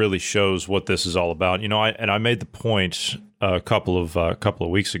really shows what this is all about. You know, I made the point a couple of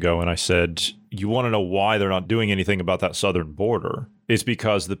weeks ago, and I said, you want to know why they're not doing anything about that southern border? It's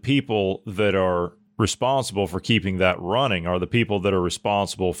because the people that are responsible for keeping that running are the people that are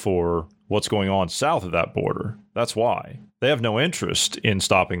responsible for what's going on south of that border. That's why. They have no interest in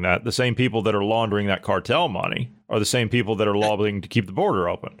stopping that. The same people that are laundering that cartel money are the same people that are lobbying to keep the border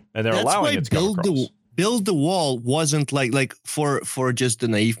open, and they're allowing it to come across. Build the wall wasn't like for just the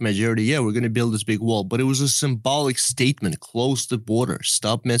naive majority. Yeah, we're going to build this big wall, but it was a symbolic statement. Close the border.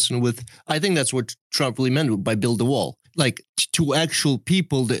 Stop messing with. I think that's what Trump really meant by build the wall. Like to actual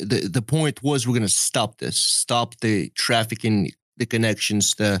people, the point was we're going to stop this. Stop the trafficking, the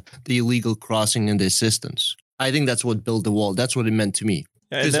connections, the illegal crossing, and the assistance. I think that's what build the wall. That's what it meant to me.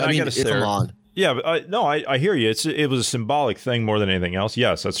 And I mean, if I'm on. Yeah, but I hear you. It was a symbolic thing more than anything else.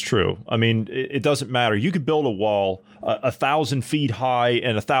 Yes, that's true. I mean, it doesn't matter. You could build a wall 1,000 feet high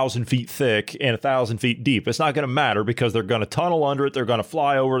and 1,000 feet thick and 1,000 feet deep. It's not going to matter because they're going to tunnel under it. They're going to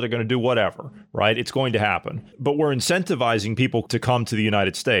fly over. They're going to do whatever, right? It's going to happen. But we're incentivizing people to come to the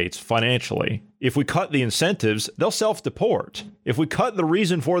United States financially. If we cut the incentives, they'll self-deport. If we cut the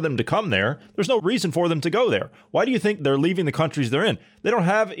reason for them to come there, there's no reason for them to go there. Why do you think they're leaving the countries they're in? They don't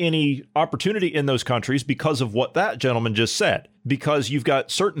have any opportunity in those countries because of what that gentleman just said. Because you've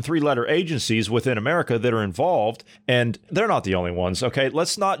got certain three-letter agencies within America that are involved, and they're not the only ones, okay?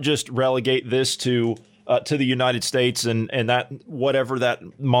 Let's not just relegate this to the United States and that whatever that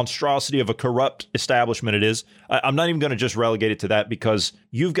monstrosity of a corrupt establishment it is. I'm not even going to just relegate it to that because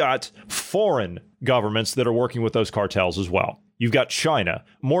you've got foreign governments that are working with those cartels as well. You've got China,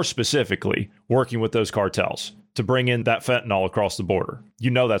 more specifically, working with those cartels to bring in that fentanyl across the border.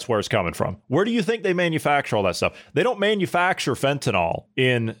 You know that's where it's coming from. Where do you think they manufacture all that stuff? They don't manufacture fentanyl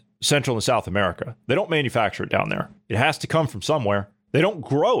in Central and South America. They don't manufacture it down there. It has to come from somewhere. They don't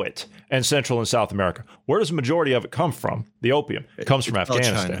grow it in Central and South America. Where does the majority of it come from? The opium. It comes from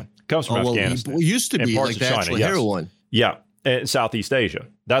Afghanistan. China. It comes from Afghanistan. It used to be like the actual heroin. Yeah. In Southeast Asia.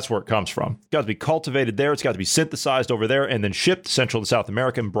 That's where it comes from. It's got to be cultivated there. It's got to be synthesized over there and then shipped to Central and South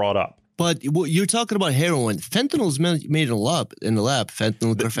America and brought up. But you're talking about heroin. Fentanyl's made in the lab.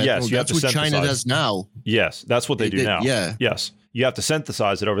 Fentanyl, carfentanil. Yes, that's what China does now. Yes, that's what they do now. Yeah. Yes. You have to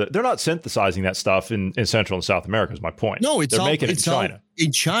synthesize it over there. They're not synthesizing that stuff in Central and South America, is my point. No, they're making it in China.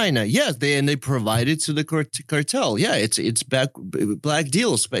 In China, yes, they provide it to the cartel. Yeah, it's black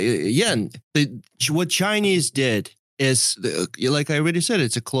deals. But yeah, what Chinese did is, like I already said,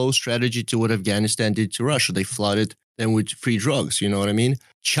 it's a close strategy to what Afghanistan did to Russia. They flooded them with free drugs. You know what I mean?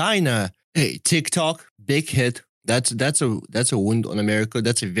 China, hey, TikTok, big hit. That's a wound on America.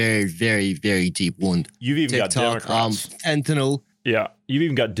 That's a very, very, very deep wound. You've even TikTok, got Democrats. Fentanyl. Yeah, you've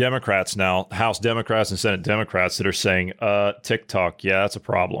even got Democrats now, House Democrats and Senate Democrats that are saying, TikTok, yeah, that's a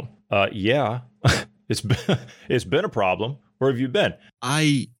problem. Yeah, it's been a problem. Where have you been?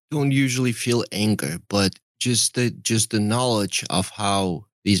 I don't usually feel anger, but just the knowledge of how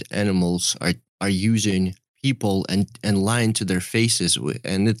these animals are using people and lying to their faces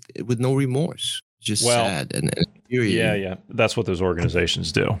with no remorse. Just sad and infuriating. Yeah. That's what those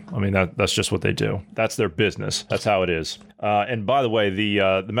organizations do. I mean, that's just what they do. That's their business. That's how it is. And by the way,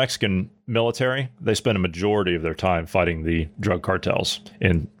 the Mexican military, they spend a majority of their time fighting the drug cartels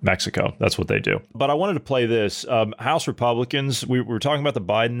in Mexico. That's what they do. But I wanted to play this. House Republicans, we were talking about the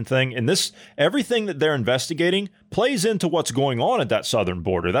Biden thing, and everything that they're investigating plays into what's going on at that southern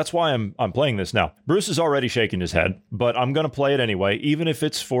border. That's why I'm playing this now. Bruce is already shaking his head, but I'm going to play it anyway, even if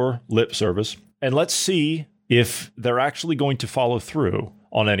it's for lip service. And let's see if they're actually going to follow through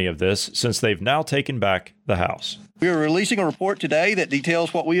on any of this, since they've now taken back the House. We are releasing a report today that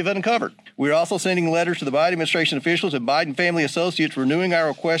details what we have uncovered. We are also sending letters to the Biden administration officials and Biden family associates renewing our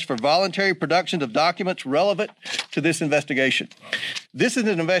request for voluntary production of documents relevant to this investigation. This is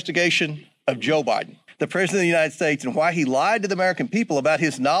an investigation of Joe Biden, the President of the United States, and why he lied to the American people about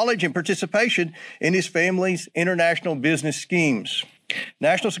his knowledge and participation in his family's international business schemes.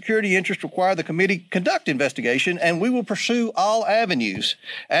 National security interests require the committee conduct investigation, and we will pursue all avenues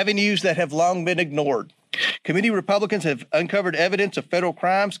that have long been ignored. Committee Republicans have uncovered evidence of federal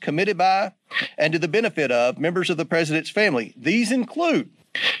crimes committed by and to the benefit of members of the president's family. These include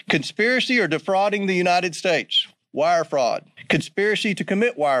conspiracy or defrauding the United States, wire fraud, conspiracy to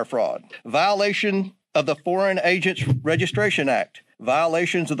commit wire fraud, violation of the Foreign Agents Registration Act,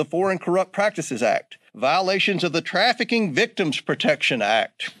 violations of the Foreign Corrupt Practices Act, violations of the Trafficking Victims Protection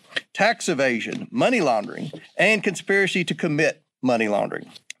Act, tax evasion, money laundering, and conspiracy to commit money laundering.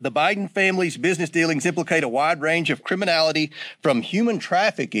 The Biden family's business dealings implicate a wide range of criminality, from human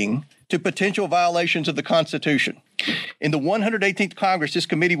trafficking to potential violations of the Constitution. In the 118th Congress, this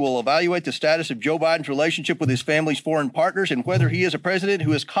committee will evaluate the status of Joe Biden's relationship with his family's foreign partners and whether he is a president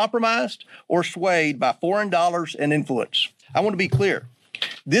who is compromised or swayed by foreign dollars and influence. I want to be clear.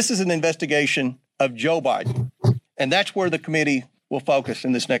 This is an investigation of Joe Biden, and that's where the committee will focus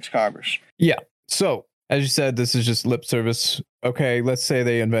in this next Congress. Yeah. So, as you said, this is just lip service. Okay, let's say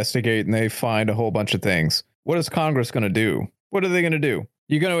they investigate and they find a whole bunch of things. What is Congress going to do? What are they going to do?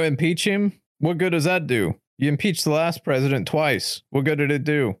 You're going to impeach him? What good does that do? You impeached the last president twice. What good did it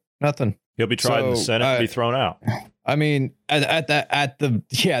do? Nothing. He'll be tried in the Senate and be thrown out. I mean, at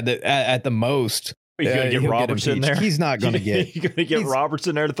the most. You're going to get Roberts in there? He's not going to get... You're going to get Roberts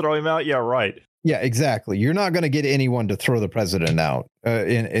in there to throw him out? Yeah, right. Yeah, exactly. You're not going to get anyone to throw the president out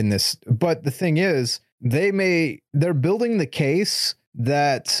in this. But the thing is, they're building the case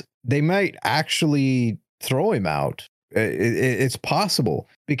that they might actually throw him out. It's possible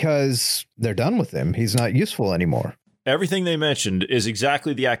because they're done with him. He's not useful anymore. Everything they mentioned is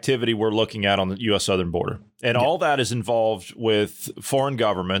exactly the activity we're looking at on the U.S. southern border. And all that is involved with foreign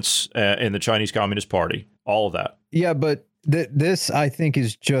governments and the Chinese Communist Party. All of that. Yeah, but this, I think,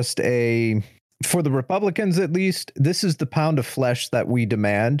 is just for the Republicans, at least, this is the pound of flesh that we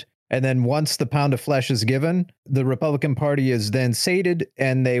demand. And then once the pound of flesh is given, the Republican Party is then sated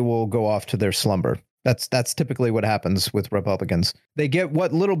and they will go off to their slumber. That's typically what happens with Republicans. They get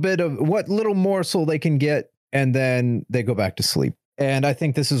what little morsel they can get, and then they go back to sleep. And I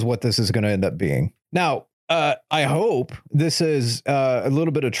think this is what this is going to end up being. Now, I hope this is a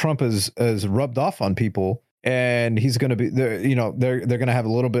little bit of Trump has rubbed off on people, and he's going to be they're going to have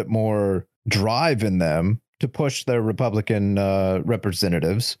a little bit more drive in them to push their Republican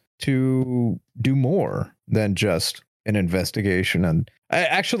representatives to do more than just an investigation. And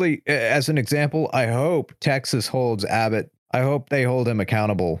actually, as an example, I hope Texas holds Abbott. I hope they hold him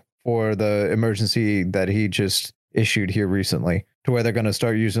accountable for the emergency that he just issued here recently, to where they're going to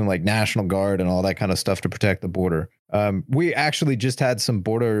start using like National Guard and all that kind of stuff to protect the border. We actually just had some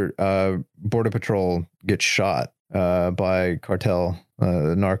border patrol get shot by cartel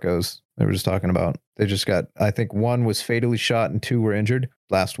narcos. They were just talking about. They just got, I think one was fatally shot and two were injured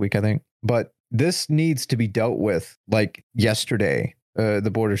last week, I think. but this needs to be dealt with like yesterday,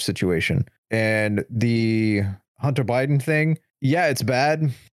 the border situation and the Hunter Biden thing. Yeah, it's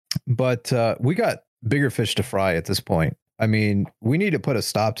bad, but we got bigger fish to fry at this point. I mean, we need to put a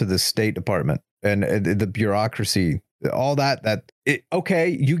stop to the State Department and the bureaucracy, all that. Okay,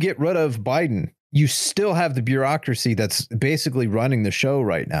 you get rid of Biden. You still have the bureaucracy that's basically running the show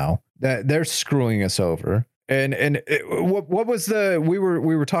right now. That they're screwing us over. What was we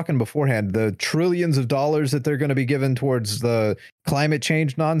were talking beforehand, the trillions of dollars that they're going to be given towards the climate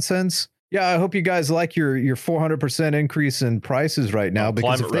change nonsense. Yeah, I hope you guys like your 400% increase in prices right now,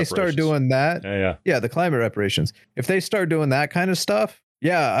 because if they start doing that, the climate reparations, if they start doing that kind of stuff,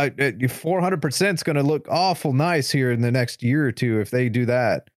 400% is going to look awful nice here in the next year or two if they do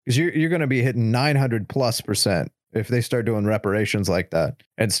that, because you're going to be hitting 900+% if they start doing reparations like that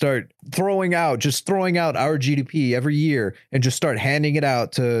and start throwing out our GDP every year and just start handing it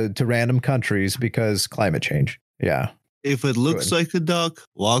out to random countries because climate change. Yeah. If it looks like a duck,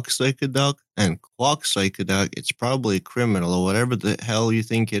 walks like a duck, and quacks like a duck, it's probably a criminal or whatever the hell you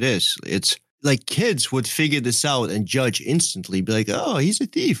think it is. It's like kids would figure this out and judge instantly, be like, oh, he's a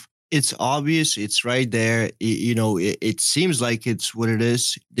thief. It's obvious. It's right there. It seems like it's what it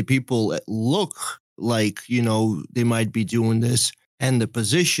is. The people look like, they might be doing this. And the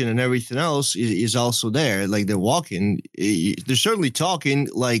position and everything else is also there. Like they're walking. They're certainly talking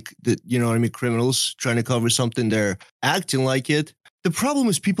like criminals trying to cover something. They're acting like it. The problem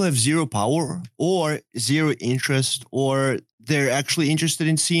is people have zero power or zero interest, or they're actually interested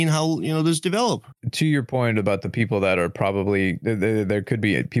in seeing how, this develop. To your point about the people that are probably, there could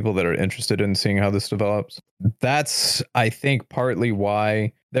be people that are interested in seeing how this develops. That's, I think, partly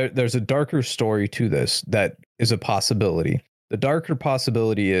why there's a darker story to this that is a possibility. The darker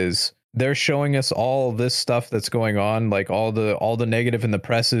possibility is they're showing us all this stuff that's going on, like all the negative in the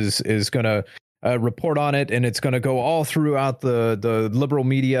press is going to report on it, and it's going to go all throughout the liberal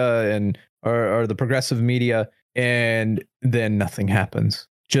media and or the progressive media, and then nothing happens.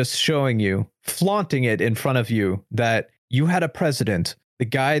 Just showing you, flaunting it in front of you that you had a president, the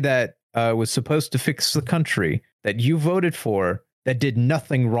guy that was supposed to fix the country, that you voted for, that did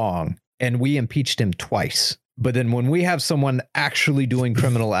nothing wrong, and we impeached him twice. But then when we have someone actually doing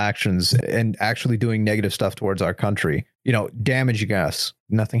criminal actions and actually doing negative stuff towards our country, damaging us,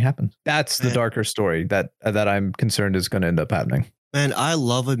 nothing happens. That's the darker story that I'm concerned is going to end up happening. Man, I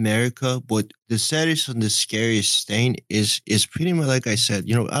love America, but the saddest and the scariest thing is pretty much like I said,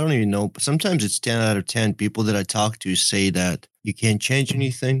 I don't even know. Sometimes it's 10 out of 10 people that I talk to say that you can't change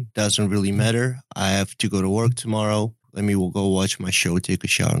anything. Doesn't really matter. I have to go to work tomorrow. We'll go watch my show, take a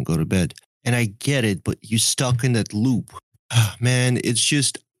shower, and go to bed. And I get it, but you're stuck in that loop. Man, it's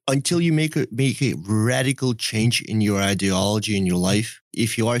just until you make a radical change in your ideology in your life.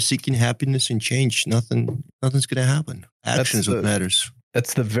 If you are seeking happiness and change, nothing's going to happen. Action is what matters.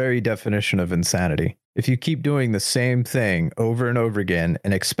 That's the very definition of insanity. If you keep doing the same thing over and over again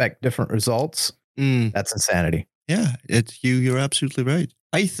and expect different results, that's insanity. Yeah, you're absolutely right.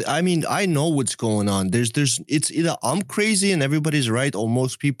 I know what's going on. It's either I'm crazy and everybody's right, or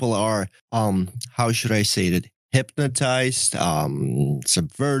most people are, how should I say it? Hypnotized,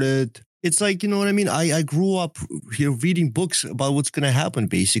 subverted. It's like, you know what I mean? I grew up here reading books about what's going to happen,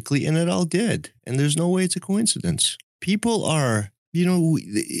 basically, and it all did. And there's no way it's a coincidence. People are,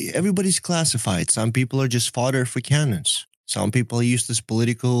 everybody's classified. Some people are just fodder for cannons. Some people use this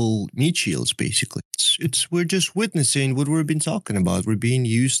political meat shields, basically. We're just witnessing what we've been talking about. We're being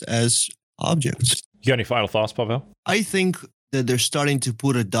used as objects. You got any final thoughts, Pavel? I think that they're starting to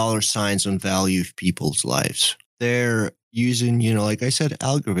put a dollar signs on value of people's lives. They're using, like I said,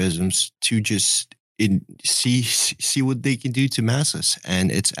 algorithms to just see what they can do to masses,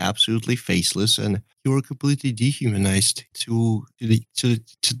 and it's absolutely faceless, and you're completely dehumanized to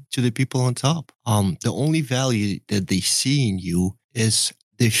the people on top. The only value that they see in you is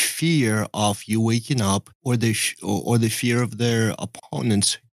the fear of you waking up, or the fear of their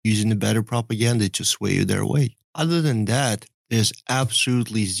opponents using the better propaganda to sway you their way. Other than that, there's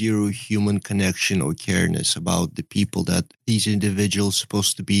absolutely zero human connection or careness about the people that these individuals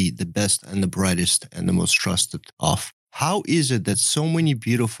supposed to be the best and the brightest and the most trusted of. How is it that so many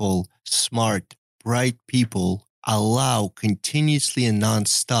beautiful, smart, bright people allow continuously and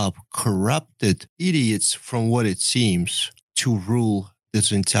nonstop corrupted idiots, from what it seems, to rule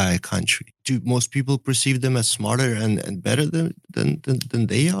this entire country? Do most people perceive them as smarter and better than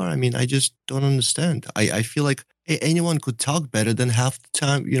they are? I mean, I just don't understand. I feel like anyone could talk better than half the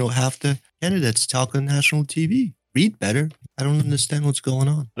time, half the candidates talk on national TV. read better. I don't understand what's going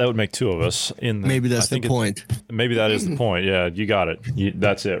on. That would make two of us. Maybe that's the point. Maybe that is the point. Yeah, you got it.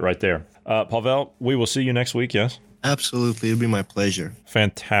 That's it right there. Pavel, we will see you next week, yes? Absolutely. It'll be my pleasure.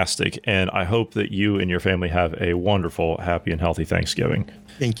 Fantastic. And I hope that you and your family have a wonderful, happy, and healthy Thanksgiving.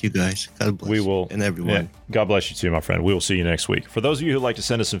 Thank you, guys. God bless you and everyone. Yeah, God bless you too, my friend. We will see you next week. For those of you who'd like to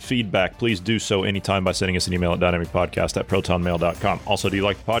send us some feedback, please do so anytime by sending us an email at dynamicpodcast@protonmail.com. Also, do you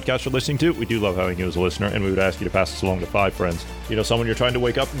like the podcast you're listening to? We do love having you as a listener, and we would ask you to pass us along to 5 friends. You know, someone you're trying to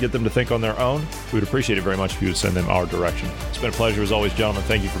wake up and get them to think on their own? We would appreciate it very much if you would send them our direction. It's been a pleasure as always, gentlemen.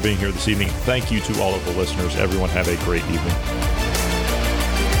 Thank you for being here this evening. Thank you to all of the listeners. Everyone have a great evening.